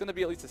it's going to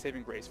be at least a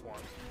saving grace for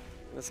him.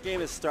 This game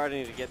is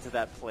starting to get to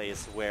that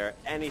place where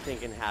anything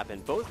can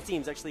happen. Both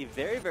teams actually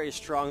very, very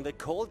strong. The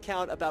cold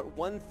count about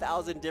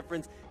 1,000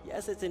 difference.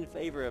 Yes, it's in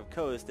favor of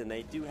Coast, and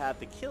they do have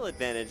the kill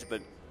advantage,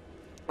 but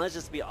let's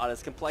just be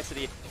honest,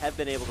 CompLexity have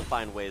been able to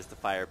find ways to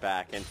fire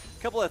back, and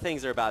a couple of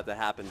things are about to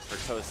happen for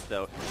Coast,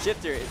 though.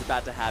 Shifter is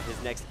about to have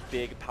his next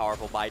big,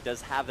 powerful buy,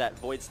 does have that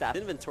Void Staff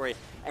inventory,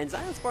 and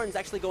Zion Spartan's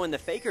actually going the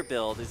Faker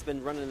build. He's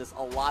been running this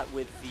a lot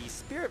with the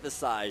Spirit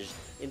Visage.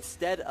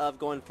 Instead of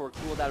going for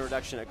cooldown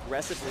reduction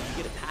aggressively, you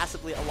get it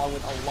passively along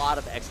with a lot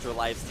of extra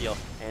lifesteal.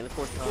 And of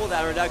course, the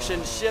cooldown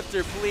reduction,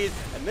 Shifter bleeds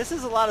and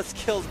misses a lot of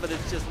skills, but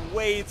it's just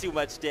way too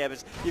much damage.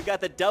 You've got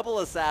the double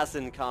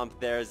assassin comp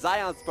there.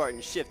 Zion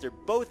Spartan, Shifter,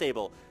 both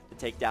able to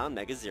take down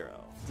Mega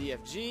Zero.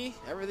 DFG,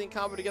 everything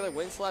combo together,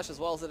 Wind Slash as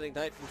well as an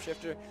Ignite from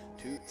Shifter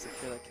to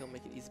secure that kill,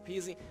 make it easy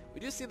peasy. We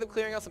do see them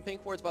clearing out some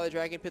pink wards by the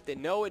Dragon Pit. They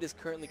know it is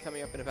currently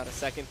coming up in about a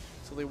second,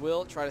 so they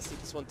will try to see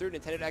this one through.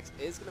 Nintendo X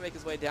is going to make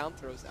his way down,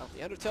 throws out the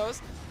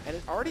undertows, and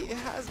it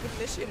has been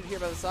initiated here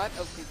by the side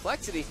of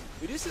CompLexity.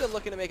 We do see them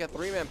looking to make a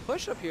 3-man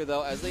push up here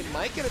though, as they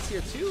might get a tier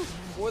 2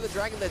 for the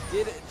Dragon that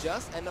did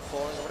just end up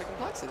falling over to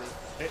CompLexity.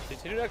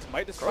 Nintendo X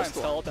might just try and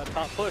stall at that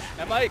top push.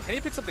 MI, can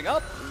he pick something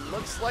up?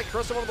 Looks like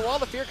Crossover over the wall,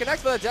 the fear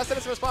connects, but the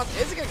Destinus response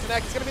isn't going to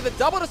connect. It's going to be the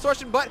double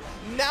distortion, but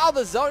now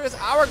the Zonya's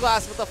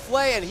Hourglass with the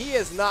flay, and he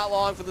is not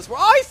long for this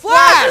world. Oh, he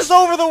flashes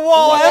over the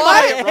wall!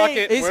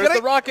 Rocket. Where's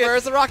the rocket?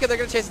 Where's the rocket? They're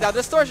going to chase it down.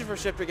 Distortion from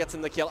Shifter gets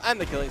him the kill and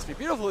the killing spree.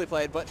 Beautifully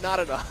played, but not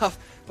enough.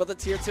 But the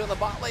tier 2 in the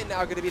bot lane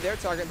now going to be their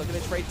target, looking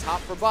to trade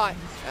top for bot,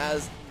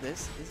 as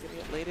this is going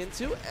to get laid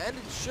into, and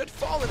it should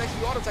fall the next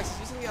few auto attacks.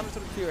 He's using the auto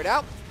to clear it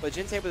out, but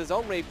Jintai with his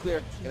own rave clear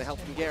going to help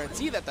him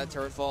guarantee that that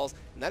turret falls,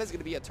 and that is going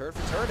to be a turret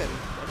for turret, and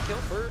one kill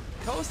for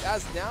Coast,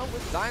 as now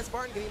with Zion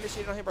Spartan getting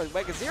initiated on him by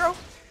Mega Zero.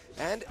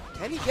 And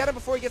can he get him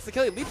before he gets the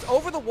kill? He leaps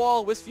over the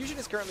wall. Wisp Fusion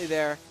is currently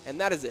there, and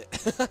that is it.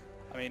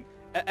 I mean,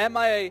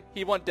 MIA,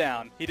 he went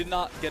down. He did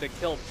not get a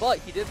kill, but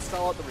he did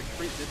stall out the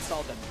retreat, did stall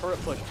out that turret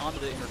push onto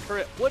the inner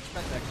turret, which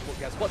meant that, well,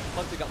 guess what?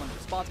 Once they got one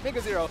response,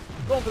 Mega Zero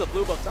going for the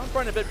blue buff. Sounds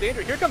in a bit of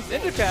danger. Here comes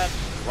Ninja Cat.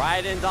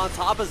 Right in on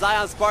top of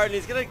Zion Spartan.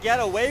 He's going to get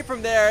away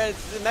from there.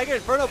 The Mega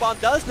Inferno Bomb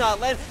does not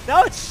land.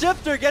 Now it's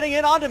Shifter getting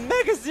in onto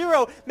Mega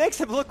Zero. Makes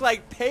him look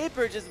like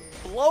paper, just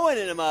blowing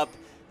him up.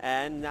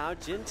 And now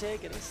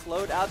Jinte getting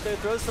slowed out there.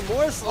 Throws some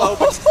more slow.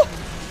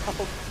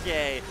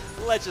 Okay,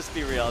 let's just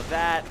be real.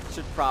 That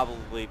should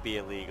probably be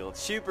illegal.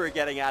 Chuper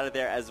getting out of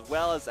there as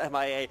well as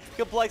MIA.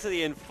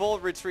 CompLexity in full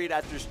retreat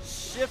after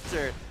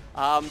Shifter.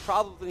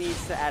 Probably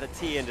needs to add a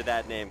T into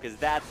that name because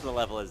that's the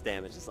level his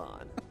damage is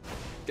on.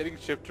 Getting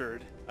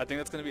shiftered. I think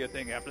that's going to be a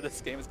thing after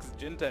this game is because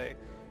Jinte,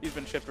 he's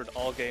been shiftered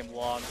all game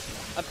long.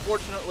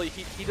 Unfortunately,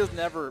 he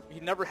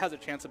never has a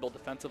chance to build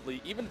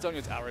defensively. Even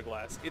Zonya's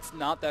Hourglass, it's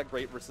not that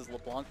great versus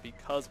LeBlanc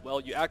because,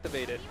 well, you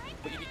activate it,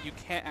 but you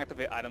can't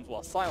activate items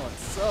while silenced.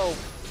 So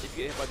if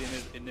you get hit by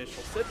the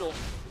initial sigil,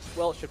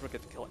 well, Shifter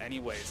gets the kill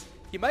anyways.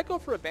 He might go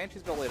for a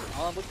Banshee's build later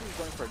on. Looks like he's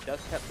going for a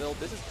Death Cat build.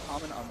 This is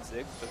common on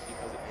Ziggs just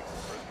because it makes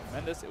his first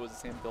tremendous. It was the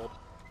same build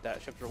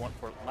that Shifter went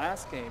for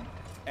last game.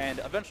 And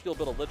eventually you'll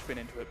build a Lich Bane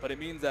into it, but it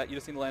means that you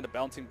just need to land a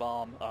Bouncing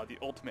Bomb, the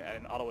ultimate,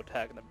 and an auto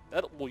attack, and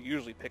that will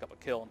usually pick up a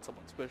kill on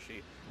someone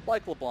squishy,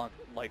 like LeBlanc,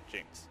 like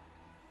Jinx.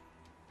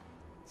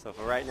 So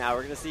for right now,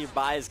 we're going to see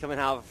buys coming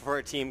out for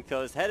Team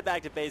Coast. Head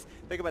back to base,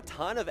 pick up a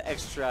ton of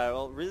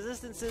extra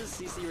resistances,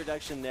 CC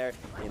reduction there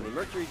in the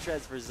Mercury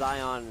Treads for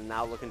Zion, and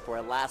now looking for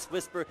a Last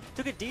Whisper.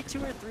 Took a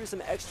detour through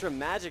some extra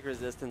magic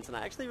resistance, and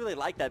I actually really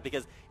like that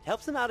because it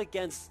helps him out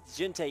against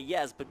Jinte,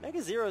 yes, but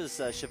Mega Zero's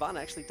Shyvana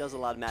actually does a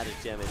lot of magic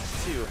damage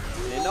too.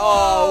 And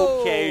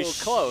okay,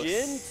 close.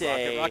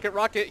 Jinte.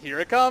 Rocket, here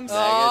it comes.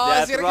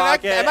 Mega Death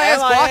Rocket. MIS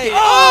blocking.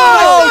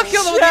 Oh,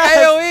 killed him with the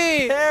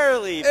AoE.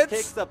 Barely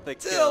picks up the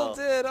kill. Still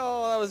did.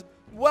 Oh, that was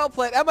well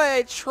played.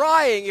 MIA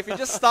trying. If you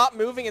just stopped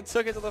moving and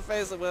took it to the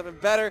face, it would have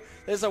been better.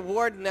 There's a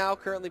ward now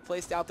currently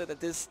placed out there that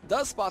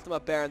does spot them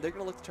up Baron. They're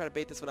going to look to try to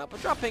bait this one out. But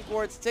drop pink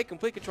wards, take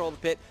complete control of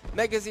the pit.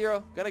 Mega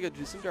Zero, going to go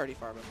do some dirty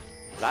farming.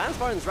 Zion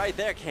Spartan's right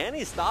there. Can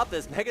he stop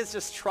this? Mega's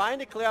just trying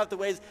to clear out the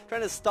waves,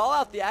 trying to stall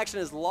out the action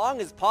as long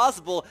as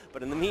possible.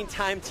 But in the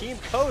meantime, Team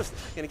Coast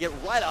going to get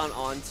right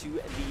onto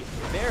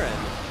the Baron.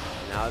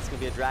 Now it's going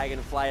to be a dragon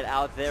flight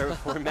out there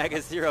before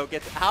Mega Zero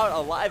gets out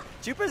alive.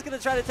 Chuper's going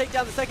to try to take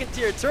down the second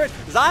tier turret.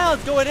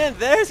 Zion's going in.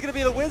 There's going to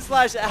be the wind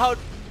slash out.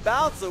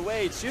 Bounce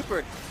away.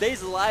 Chuper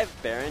stays alive.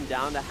 Baron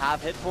down to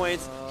half hit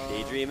points.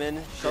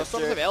 Daydreamin'.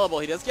 Showstone's available.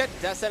 He does get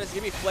Death Sentence. He's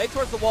going to be flayed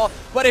towards the wall,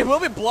 but it will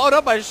be blown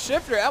up by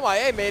Shifter.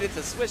 MIA made it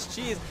to Swiss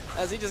cheese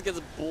as he just gets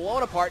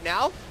blown apart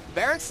now.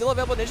 Baron's still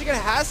available. Ninja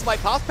has Smite.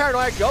 Pops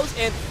Paranoia goes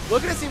in.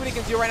 Looking to see what he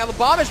can do right now. The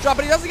bomb is dropped,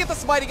 but he doesn't get the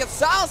Smite. He gets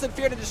silenced and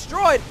feared and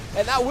destroyed.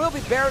 And that will be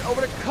Baron over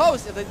to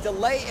Coast. If they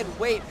delay and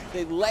wait,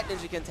 they let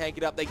Ninja tank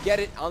it up. They get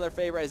it on their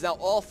favor as now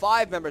all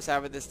 5 members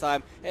have it this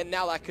time. And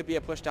now that could be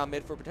a push down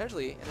mid for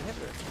potentially an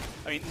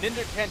inhibitor. I mean,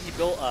 Ninja he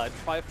built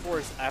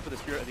Triforce after the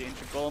Spirit of the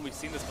Ancient Golem. We've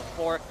seen this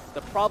before.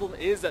 The problem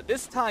is that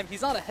this time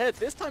he's not ahead.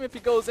 This time if he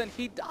goes in,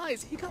 he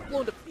dies. He got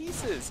blown to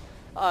pieces.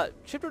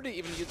 Shifter didn't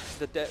even use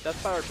the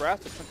Deathfire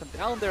Grasp to come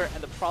down there,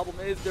 and the problem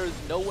is there's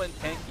no one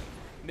tanking.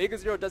 Mega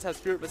Zero does have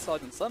Spirit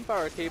Visage and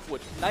Sunfire Cape,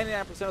 which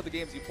 99% of the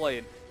games you play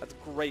in, that's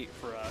great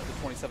for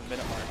the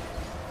 27-minute mark.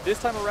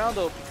 This time around,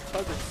 though,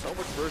 because there's so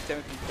much burst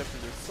damage from Shifter,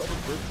 there's so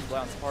much burst from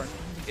Zion Spartan,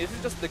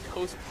 isn't just the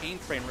Coast Pain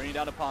Train raining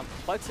down upon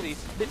CompLexity.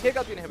 They take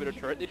out the inhibitor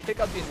turret, they take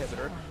out the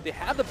inhibitor, they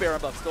had the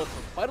Baron buff still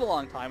for quite a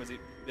long time, as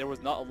there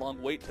was not a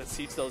long wait to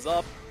siege those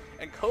up,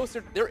 and Coast,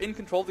 they're in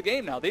control of the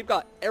game now. They've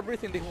got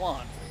everything they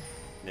want.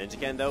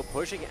 Ninja though,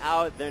 pushing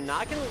out. They're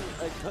not going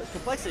to,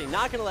 CompLexity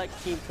not going to let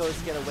Team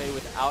Coast get away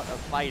without a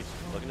fight.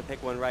 Looking to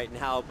pick one right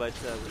now, but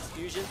with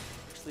Fusion,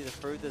 actually the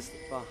furthest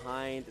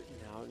behind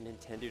now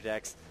Nintendo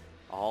Dex.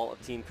 All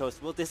of Team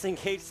Coast will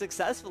disengage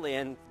successfully,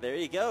 and there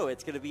you go.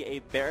 It's going to be a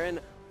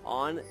Baron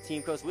on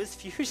Team Coast with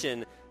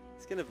Fusion.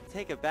 It's going to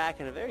take it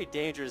back in a very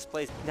dangerous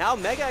place. Now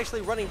Mega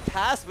actually running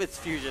past with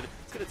Fusion.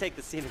 It's going to take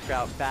the scenic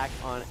route back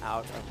on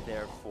out of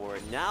there for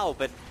now,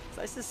 but it's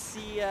nice to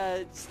see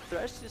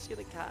Thresh just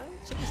going to kind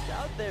of chase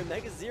out there.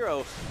 Mega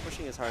Zero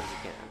pushing as hard as he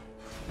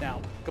can.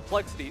 Now,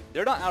 CompLexity,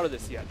 they're not out of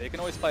this yet. They can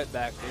always fight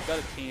back. They've got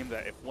a team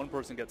that if one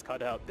person gets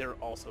cut out, they're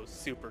also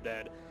super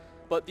dead.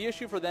 But the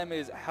issue for them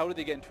is how do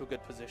they get into a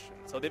good position?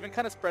 So they've been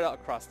kind of spread out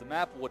across the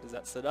map. What does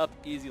that set up?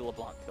 Easy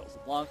LeBlanc kills.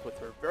 LeBlanc with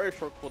her very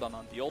short cooldown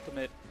on the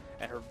ultimate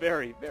and her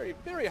very, very,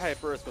 very high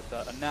burst with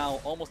a now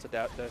almost a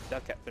Death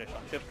Cat finish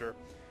on Shifter.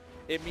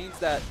 It means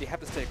that they have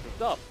to stay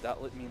grouped up. That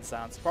means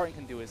Zion Spartan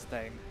can do his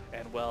thing,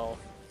 and well,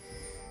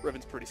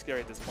 Riven's pretty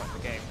scary at this point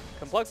in the game.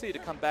 CompLexity to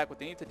come back, what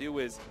they need to do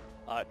is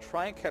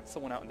try and catch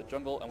someone out in the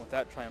jungle, and with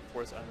that try and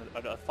force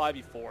a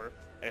 5v4.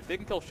 And if they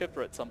can kill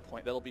Shifter at some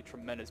point, that'll be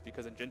tremendous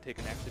because then Jinte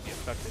can actually be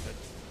effective and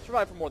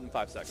survive for more than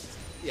 5 seconds.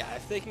 Yeah,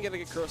 if they can get a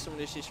good cross from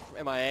initiation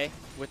from MIA,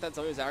 with that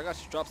Zonia Zaragoza,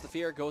 drops the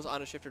fear, goes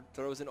on a shifter,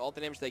 throws in all the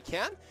damage they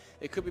can.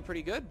 It could be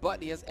pretty good,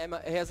 but he has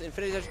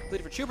Infinity Edge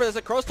completed for Chuper. There's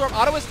a Crow Storm,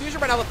 auto his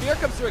fusion right now. The fear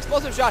comes through,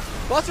 explosive shot,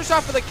 buster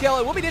shot for the kill.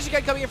 It will be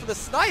Nichiken coming in for the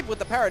snipe with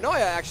the paranoia,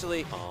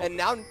 actually. And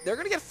now they're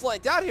going to get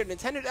flanked out here.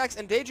 Nintendo X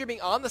and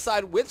Daydreaming on the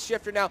side with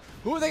Shifter now.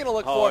 Who are they going to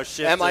look for?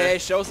 Shifter. MIA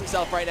shows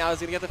himself right now. He's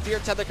going to get the fear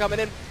tether coming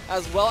in,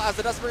 as well as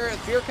the Dustbringer.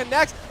 Fear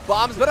connects.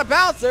 Bomb's going to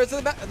bounce. There's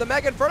the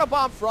Mega Inferno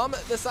Bomb from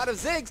the side of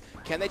Ziggs.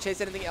 Can they chase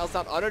anything else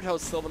out? Undertow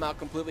seal them out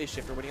completely.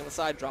 Shifter waiting on the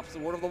side, drops the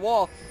ward of the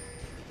wall.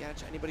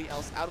 Catch anybody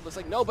else out? It looks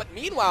like no, but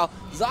meanwhile,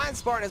 Zion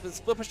Spartan has been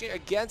split pushing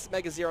against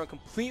Mega Zero and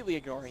completely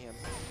ignoring him.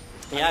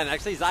 Yeah, and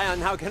actually Zion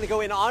now going to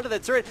go in onto the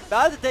turret,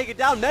 about to take it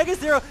down. Mega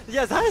Zero,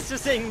 yeah, Zion's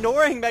just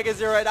ignoring Mega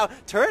Zero right now.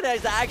 Turret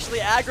is actually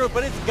aggro,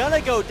 but it's going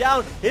to go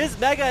down. His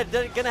Mega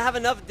going to have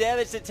enough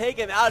damage to take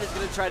him out. He's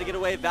going to try to get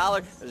away.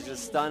 Valor, there's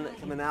just stun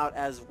coming out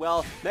as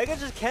well. Mega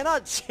just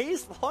cannot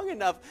chase long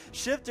enough.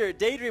 Shifter,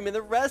 Daydream, and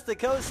the rest of the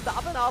coast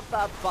stopping off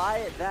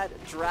by that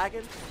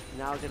Dragon.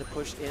 Now going to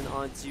push in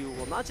onto,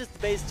 well, not just the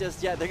base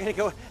just yet. They're going to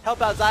go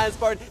help out Zion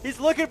Spartan.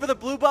 He's looking for the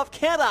blue buff,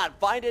 cannot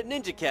find it.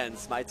 Ninja Ken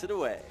smites it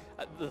away.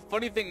 The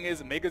funny thing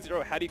is, Mega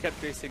Zero, had he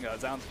kept chasing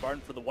Zion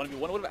Spartan for the 1v1,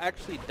 would have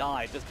actually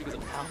died just because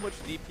of how much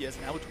DPS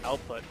and how much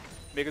output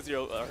Mega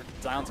Zero or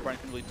Zion Spartan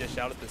can really dish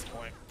out at this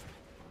point.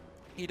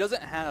 He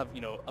doesn't have,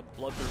 you know, a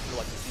Bloodthirster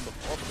like we've seen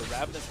before, but the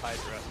Ravenous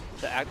Hydra,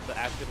 the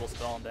activable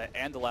spell on that,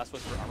 and the Last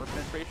Whisper armor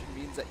penetration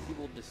means that he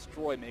will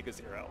destroy Mega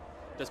Zero.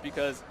 Just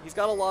because he's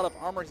got a lot of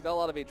armor, he's got a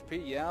lot of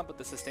HP, yeah, but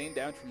the sustained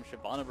damage from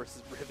Shyvana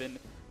versus Riven,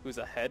 who's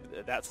ahead,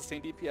 that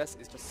sustained DPS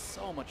is just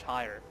so much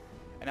higher.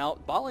 And now,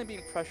 bot lane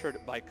being pressured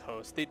by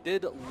Coast, they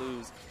did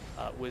lose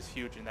Wiz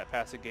Fusion, that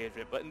passive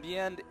engagement, but in the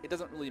end, it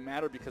doesn't really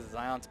matter because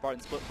Zion Spartan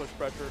split push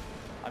pressure.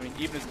 I mean,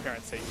 even his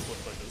parents say he split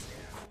pushes.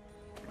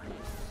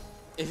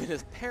 Even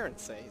his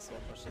parents say he split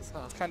pushes,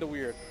 huh? It's kind of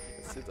weird.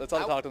 Let's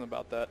not talk to them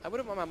about that. I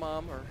wouldn't want my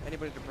mom or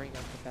anybody to bring up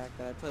the fact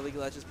that I play League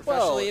of Legends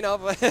professionally, you know.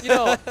 But you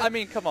know, I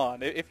mean, come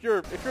on. If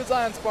you're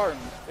Zion Spartan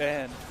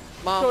and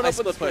Mom, I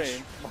split push.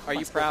 Are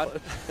you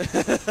proud?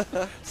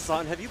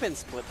 Son, have you been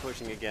split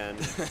pushing again?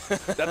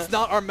 That's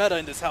not our meta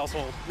in this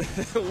household.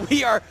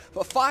 We are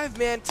a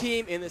 5-man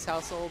team in this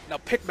household. Now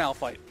pick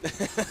Malphite.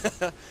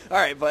 All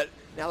right, but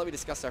now that we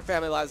discussed our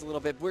family lives a little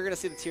bit, we're going to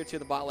see the tier 2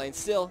 of the bot lane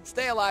still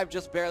stay alive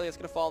just barely. It's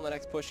going to fall in the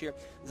next push here.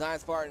 Zion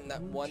Spartan,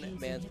 that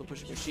one-man split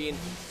pushing machine,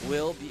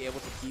 will be able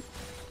to keep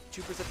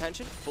Chuper's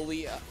attention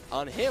fully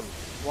on him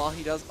while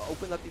he does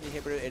open up the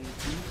inhibitor and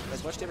do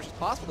as much damage as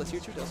possible. The tier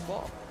 2 does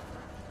fall.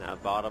 Now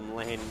bottom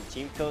lane,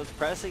 Team Coast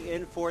pressing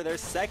in for their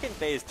second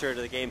phase turn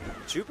of the game.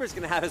 Chuper's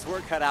going to have his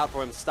work cut out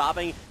for him,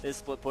 stopping this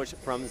split push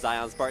from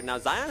Zion Spartan. Now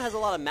Zion has a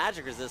lot of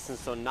magic resistance,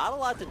 so not a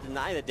lot to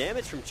deny the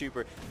damage from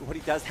Chuper. What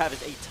he does have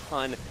is a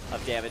ton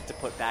of damage to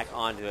put back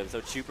onto him.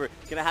 So Chuper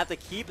going to have to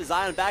keep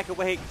Zion back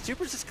away.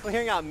 Chuper's just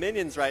clearing out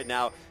minions right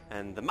now,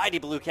 and the mighty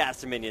blue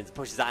caster minions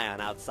push Zion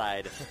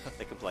outside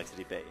the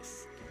CompLexity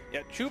base.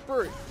 Yeah,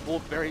 Chuper will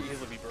very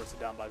easily be bursted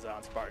down by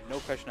Zion Spartan, no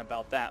question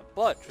about that.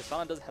 But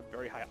Tristan does have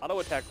very high auto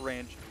attack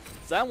range.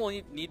 Zion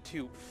will need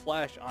to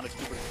flash on a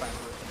Chuper to try and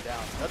rip him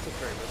down, so that's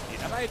very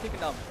risky. MIA taken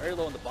down very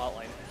low in the bot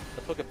lane.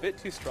 The hook a bit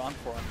too strong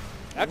for him.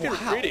 Actually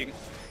retreating.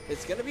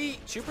 It's going to be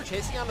Chuper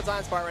chasing on the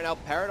Zion Spartan right now.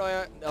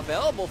 Paranoia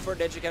available for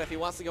Nichiken if he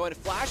wants to go in.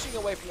 Flashing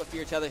away from the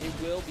Fear Tether, he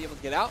will be able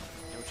to get out.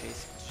 No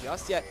chase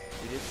just yet.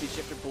 We did see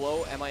Shifter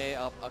blow MIA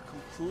up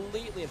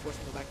completely and force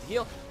him to go back to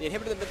heal. The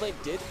inhibitor in the mid lane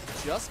did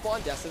just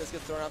spawn. Destinus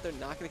gets thrown out there.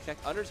 Not going to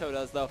connect. Undertow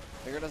does, though.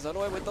 They're going to zone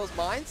away with those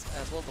mines,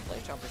 as well as the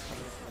blade chompers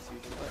coming in from his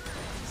fusion. But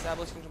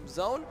establishing some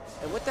zone.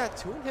 And with that,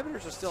 2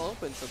 inhibitors are still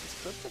open, so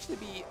this could potentially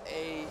be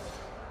a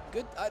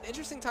good,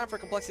 interesting time for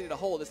CompLexity to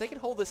hold. If they can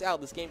hold this out,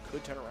 this game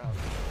could turn around.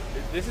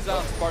 This is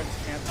on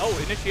Spartan's chance. Oh,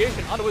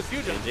 initiation onto his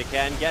fusion.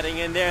 Nichiken getting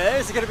in there.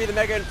 There's going to be the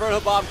Mega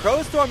Inferno Bomb.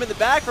 Crowstorm in the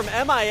back from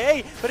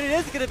MIA, but it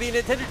is going to be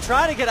Nintendo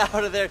trying to get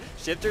out of there.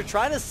 Shifter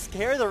trying to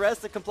scare the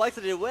rest of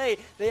CompLexity away.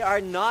 They are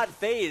not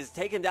phased.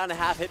 Taken down to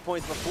half hit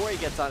points before he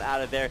gets on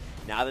out of there.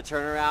 Now the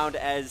turnaround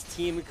as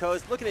Team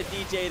Coast looking at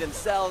DJ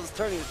themselves,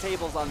 turning the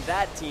tables on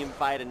that team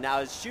fight, and now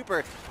is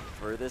Chuper,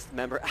 furthest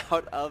member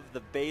out of the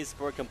base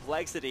for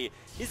CompLexity.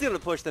 He's going to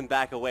push them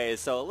back away,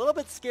 so a little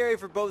bit scary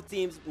for both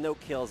teams. No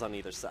kills on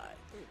either side.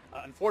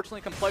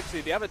 Unfortunately,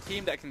 CompLexity, they have a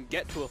team that can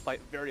get to a fight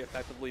very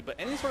effectively, but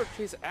any sort of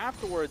chase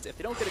afterwards, if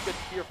they don't get a good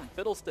fear from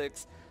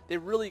Fiddlesticks, they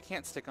really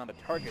can't stick on to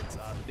targets.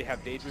 They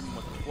have Daydreaming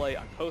with the play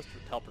on Coast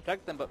to help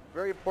protect them, but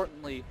very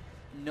importantly,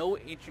 no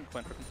Ancient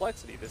Quinn for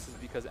CompLexity. This is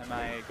because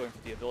MIA going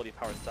for the ability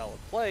power style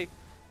of play,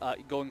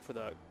 going for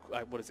the,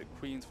 what is it,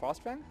 Queen's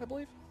Frostfang, I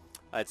believe?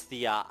 It's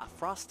the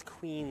Frost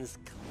Queen's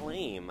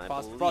Claim, I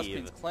believe. Frost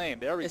Queen's Claim,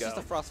 there we go. It's just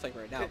a Frostfang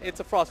right now. It's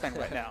a Frostfang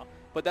right now.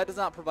 But that does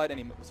not provide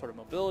any sort of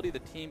mobility. The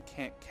team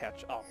can't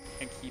catch up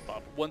and keep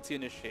up once you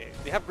initiate.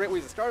 They have great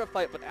ways to start a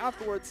fight, but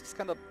afterwards, just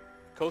kind of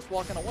coast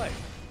walking away.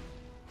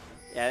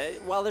 Yeah,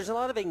 while there's a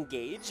lot of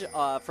engage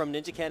from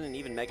Ninja Ken and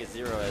even Mega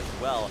Zero as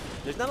well,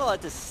 there's not a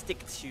lot to stick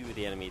to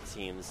the enemy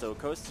team. So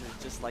Coaster,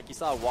 just like you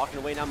saw, walking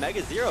away now.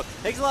 Mega Zero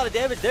takes a lot of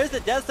damage. There's the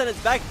death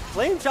sentence back.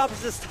 Flame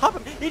Chompers to stop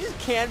him. He just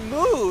can't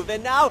move.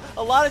 And now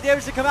a lot of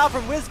damage to come out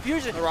from Wiz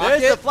Fusion.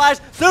 There's the flash.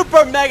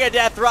 Super Mega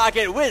Death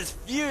Rocket. Wiz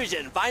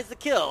Fusion finds the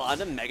kill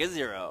onto Mega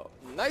Zero.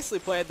 Nicely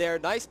played there.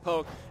 Nice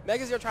poke.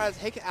 Mega Zero trying to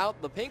take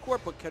out the pink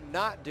warp, but could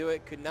not do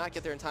it. Could not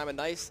get there in time. A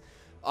nice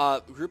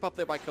group up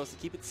there by Coast to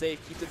keep it safe,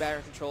 keep the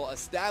Baron control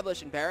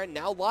established, and Baron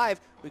now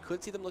live. We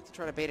could see them look to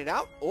try to bait it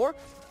out, or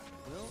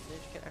will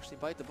Ninja Ken actually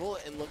bite the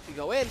bullet and look to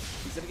go in?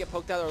 He's going to get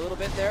poked out there a little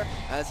bit there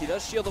as he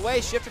does shield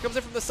away. Shifter comes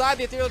in from the side.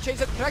 The ethereal chain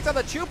connects on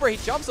the Trooper. He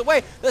jumps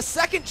away. The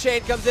second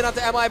chain comes in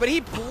onto MI, but he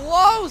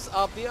blows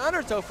up. The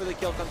Undertow for the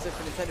kill comes in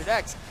for Nintendo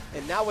X.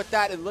 And now with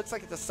that, it looks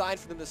like it's a sign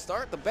for them to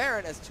start the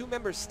Baron as 2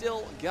 members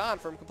still gone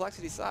from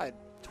Complexity's side.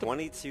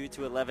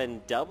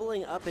 22-11,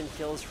 doubling up in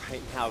kills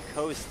right now.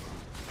 Coast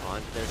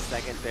on their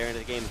second Baron of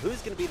the game.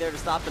 Who's going to be there to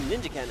stop them?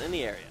 Ninja Ken in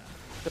the area.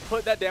 To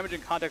put that damage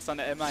in context on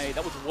the MIA,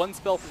 that was one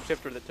spell from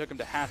Shifter that took him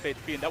to half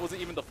HP, and that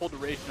wasn't even the full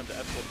duration of the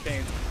F-Full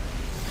chains.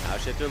 Now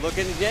Shifter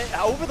looking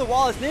over the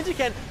wall as Ninja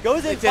Ken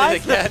goes in,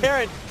 finds the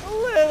Baron. A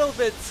little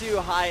bit too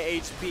high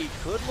HP.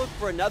 Could look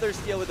for another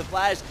steal with the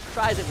flash.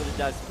 Tries it with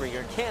a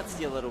Dustbringer. Can't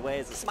steal it away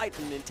as a smite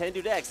from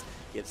Nintendo X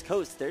gives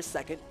Coast their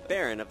second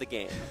Baron of the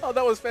game. Oh,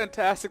 that was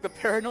fantastic. The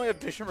paranoia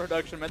vision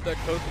reduction meant that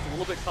Coast was a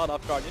little bit caught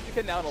off guard. Ninja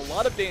Ken now in a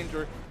lot of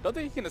danger. Don't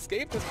think he can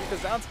escape this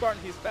because down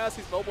Spartan, he's fast,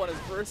 he's mobile, and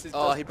his burst is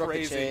just he broke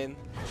crazy. the chain.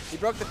 He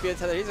broke the field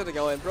tether. He's going to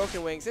go in.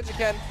 Broken Wings. Ninja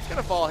Ken is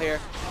going to fall here.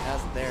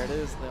 As there it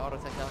is. The auto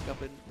tech knock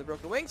up in the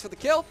Broken Wings for the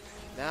kill.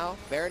 Now,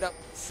 Baron up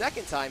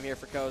second time here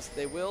for Coast.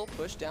 They will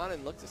push down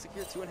and look to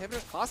secure 2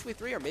 inhibitors, possibly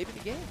 3, or maybe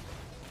the game.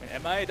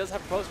 And MIA does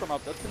have Pro Storm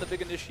up. That's been the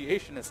big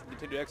initiation as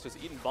Nintendo X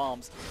just eating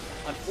bombs.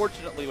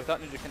 Unfortunately,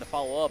 without Ninja Ken to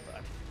follow up,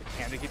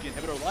 can they keep the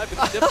inhibitor alive?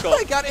 It's difficult.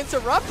 It got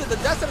interrupted. The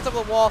death sentence of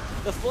the wall.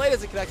 The flay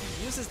doesn't connect.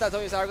 He uses that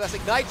Tony's Hourglass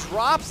Ignite.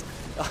 Drops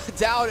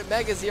down at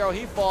Mega Zero.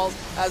 He falls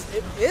as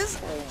it is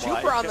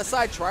Jupiter on the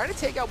side trying to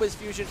take out Wiz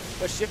Fusion,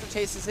 but Shifter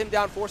chases him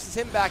down, forces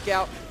him back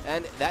out,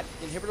 and that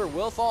inhibitor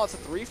will fall. It's a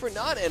 3 for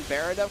none, and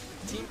Baron of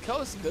Team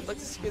Coast. Good luck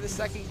to secure the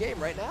second game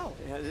right now.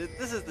 Yeah,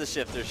 this is the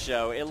Shifter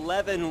show.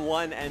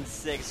 11-1 and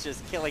 6,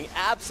 just killing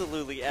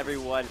absolutely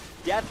everyone.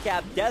 Death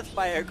Cap,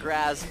 Deathfire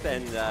Grasp,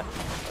 and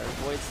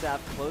Void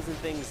Staff closing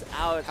things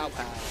out.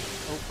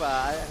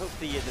 I hope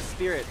the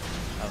spirit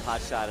of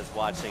Hotshot is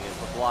watching and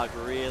LeBlanc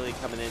really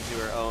coming into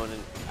her own.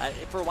 And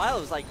for a while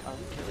it was like, are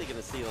we really going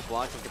to see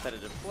LeBlanc in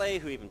competitive play?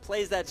 Who even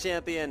plays that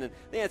champion? And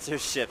the answer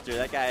is Shifter.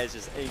 That guy is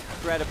just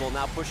incredible.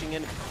 Now pushing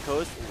in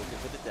Coast, looking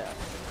for the death.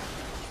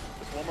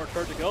 Just one more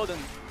turn to go, then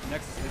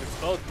Nexus is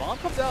exposed. Bomb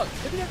comes out.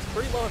 Nintendo X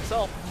pretty low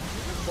himself.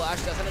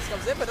 Flash Descendants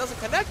comes in, but doesn't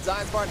connect.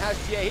 Zion Spartan has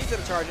GA. He's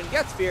going to charge and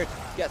gets feared,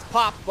 gets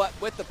popped, but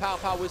with the Pow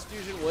Pow, Wiz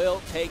Fusion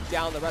will take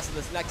down the rest of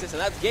this Nexus,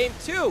 and that's game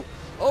 2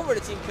 over to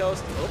Team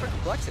Coast, over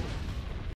Complexity.